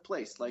fourth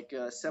place, like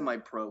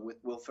semi-pro with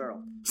Will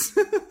Ferrell.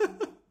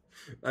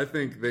 I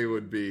think they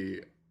would be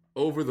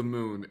over the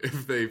moon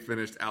if they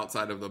finished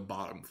outside of the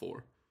bottom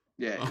four.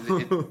 Yeah, I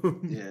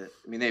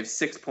mean, they have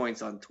 6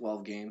 points on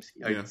 12 games.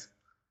 Yeah. I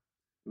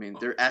mean,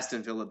 they're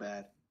Aston Villa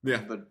bad. Yeah,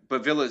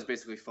 but Villa is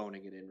basically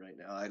phoning it in right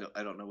now.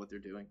 I don't know what they're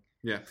doing.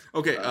 Yeah.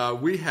 Okay.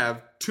 We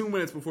have 2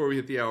 minutes before we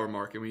hit the hour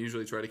mark, and we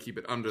usually try to keep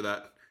it under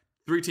that.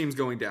 3 teams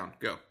going down.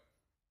 Go.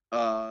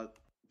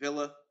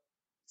 Villa,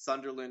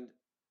 Sunderland,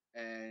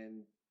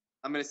 and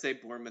I'm going to say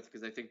Bournemouth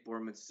because I think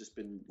Bournemouth's just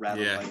been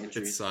rattled by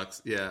injuries. It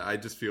sucks. Yeah, I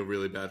just feel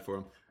really bad for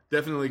them.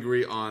 Definitely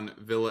agree on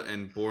Villa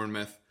and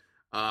Bournemouth.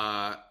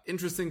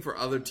 Interesting for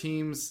other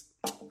teams.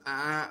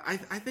 I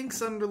think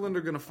Sunderland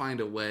are going to find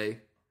a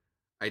way.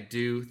 I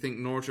do think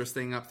Norwich are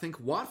staying up. I think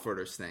Watford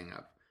are staying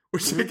up.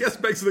 Which I guess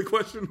begs the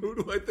question, who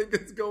do I think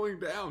is going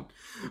down?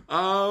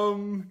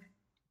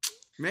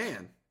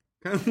 Man,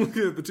 kind of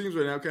looking at the teams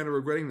right now, kind of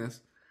regretting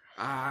this.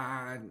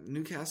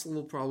 Newcastle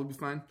will probably be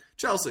fine.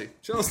 Chelsea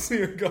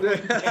are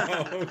going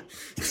down.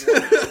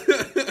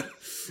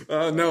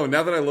 No,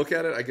 now that I look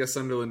at it, I guess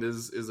Sunderland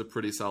is a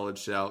pretty solid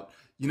shout.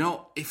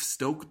 If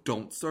Stoke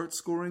don't start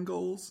scoring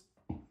goals,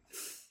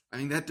 I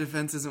mean, that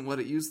defense isn't what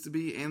it used to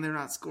be, and they're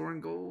not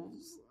scoring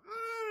goals.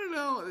 I don't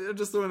know. They're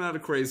just throwing out a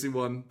crazy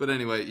one. But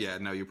anyway,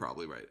 you're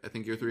probably right. I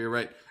think your 3 are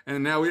right.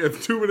 And now we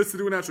have 2 minutes to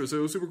do an outro,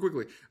 so super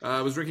quickly.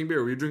 I was drinking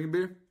beer. Were you drinking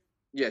beer?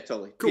 Yeah,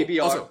 totally. Cool.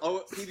 PBR.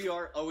 Also,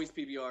 PBR, always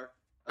PBR.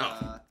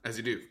 As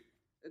you do.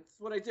 It's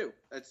what I do.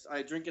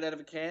 I drink it out of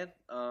a can.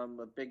 A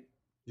big.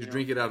 You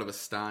drink it out of a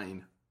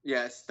stein.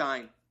 Yeah,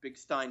 Stein. Big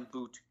Stein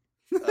boot.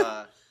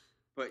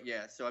 But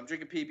yeah, so I'm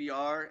drinking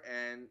PBR,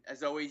 and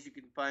as always, you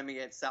can find me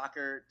at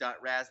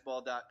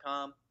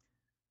soccer.rasball.com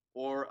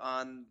or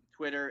on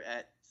Twitter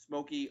at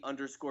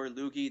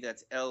Smokey_Loogie.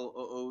 That's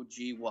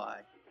Loogy.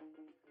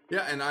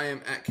 Yeah, and I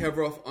am at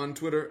Kevroff on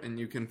Twitter, and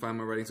you can find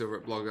my writings over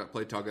at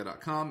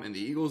blog.playtoga.com and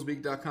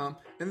theeaglesbeak.com,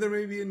 and there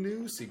may be a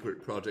new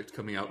secret project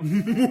coming out.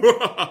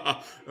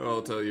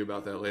 I'll tell you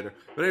about that later.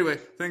 But anyway,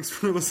 thanks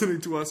for listening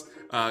to us.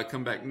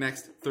 Come back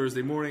next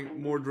Thursday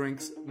morning. More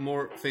drinks,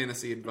 more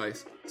fantasy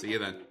advice. See you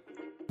then.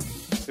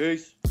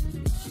 Peace.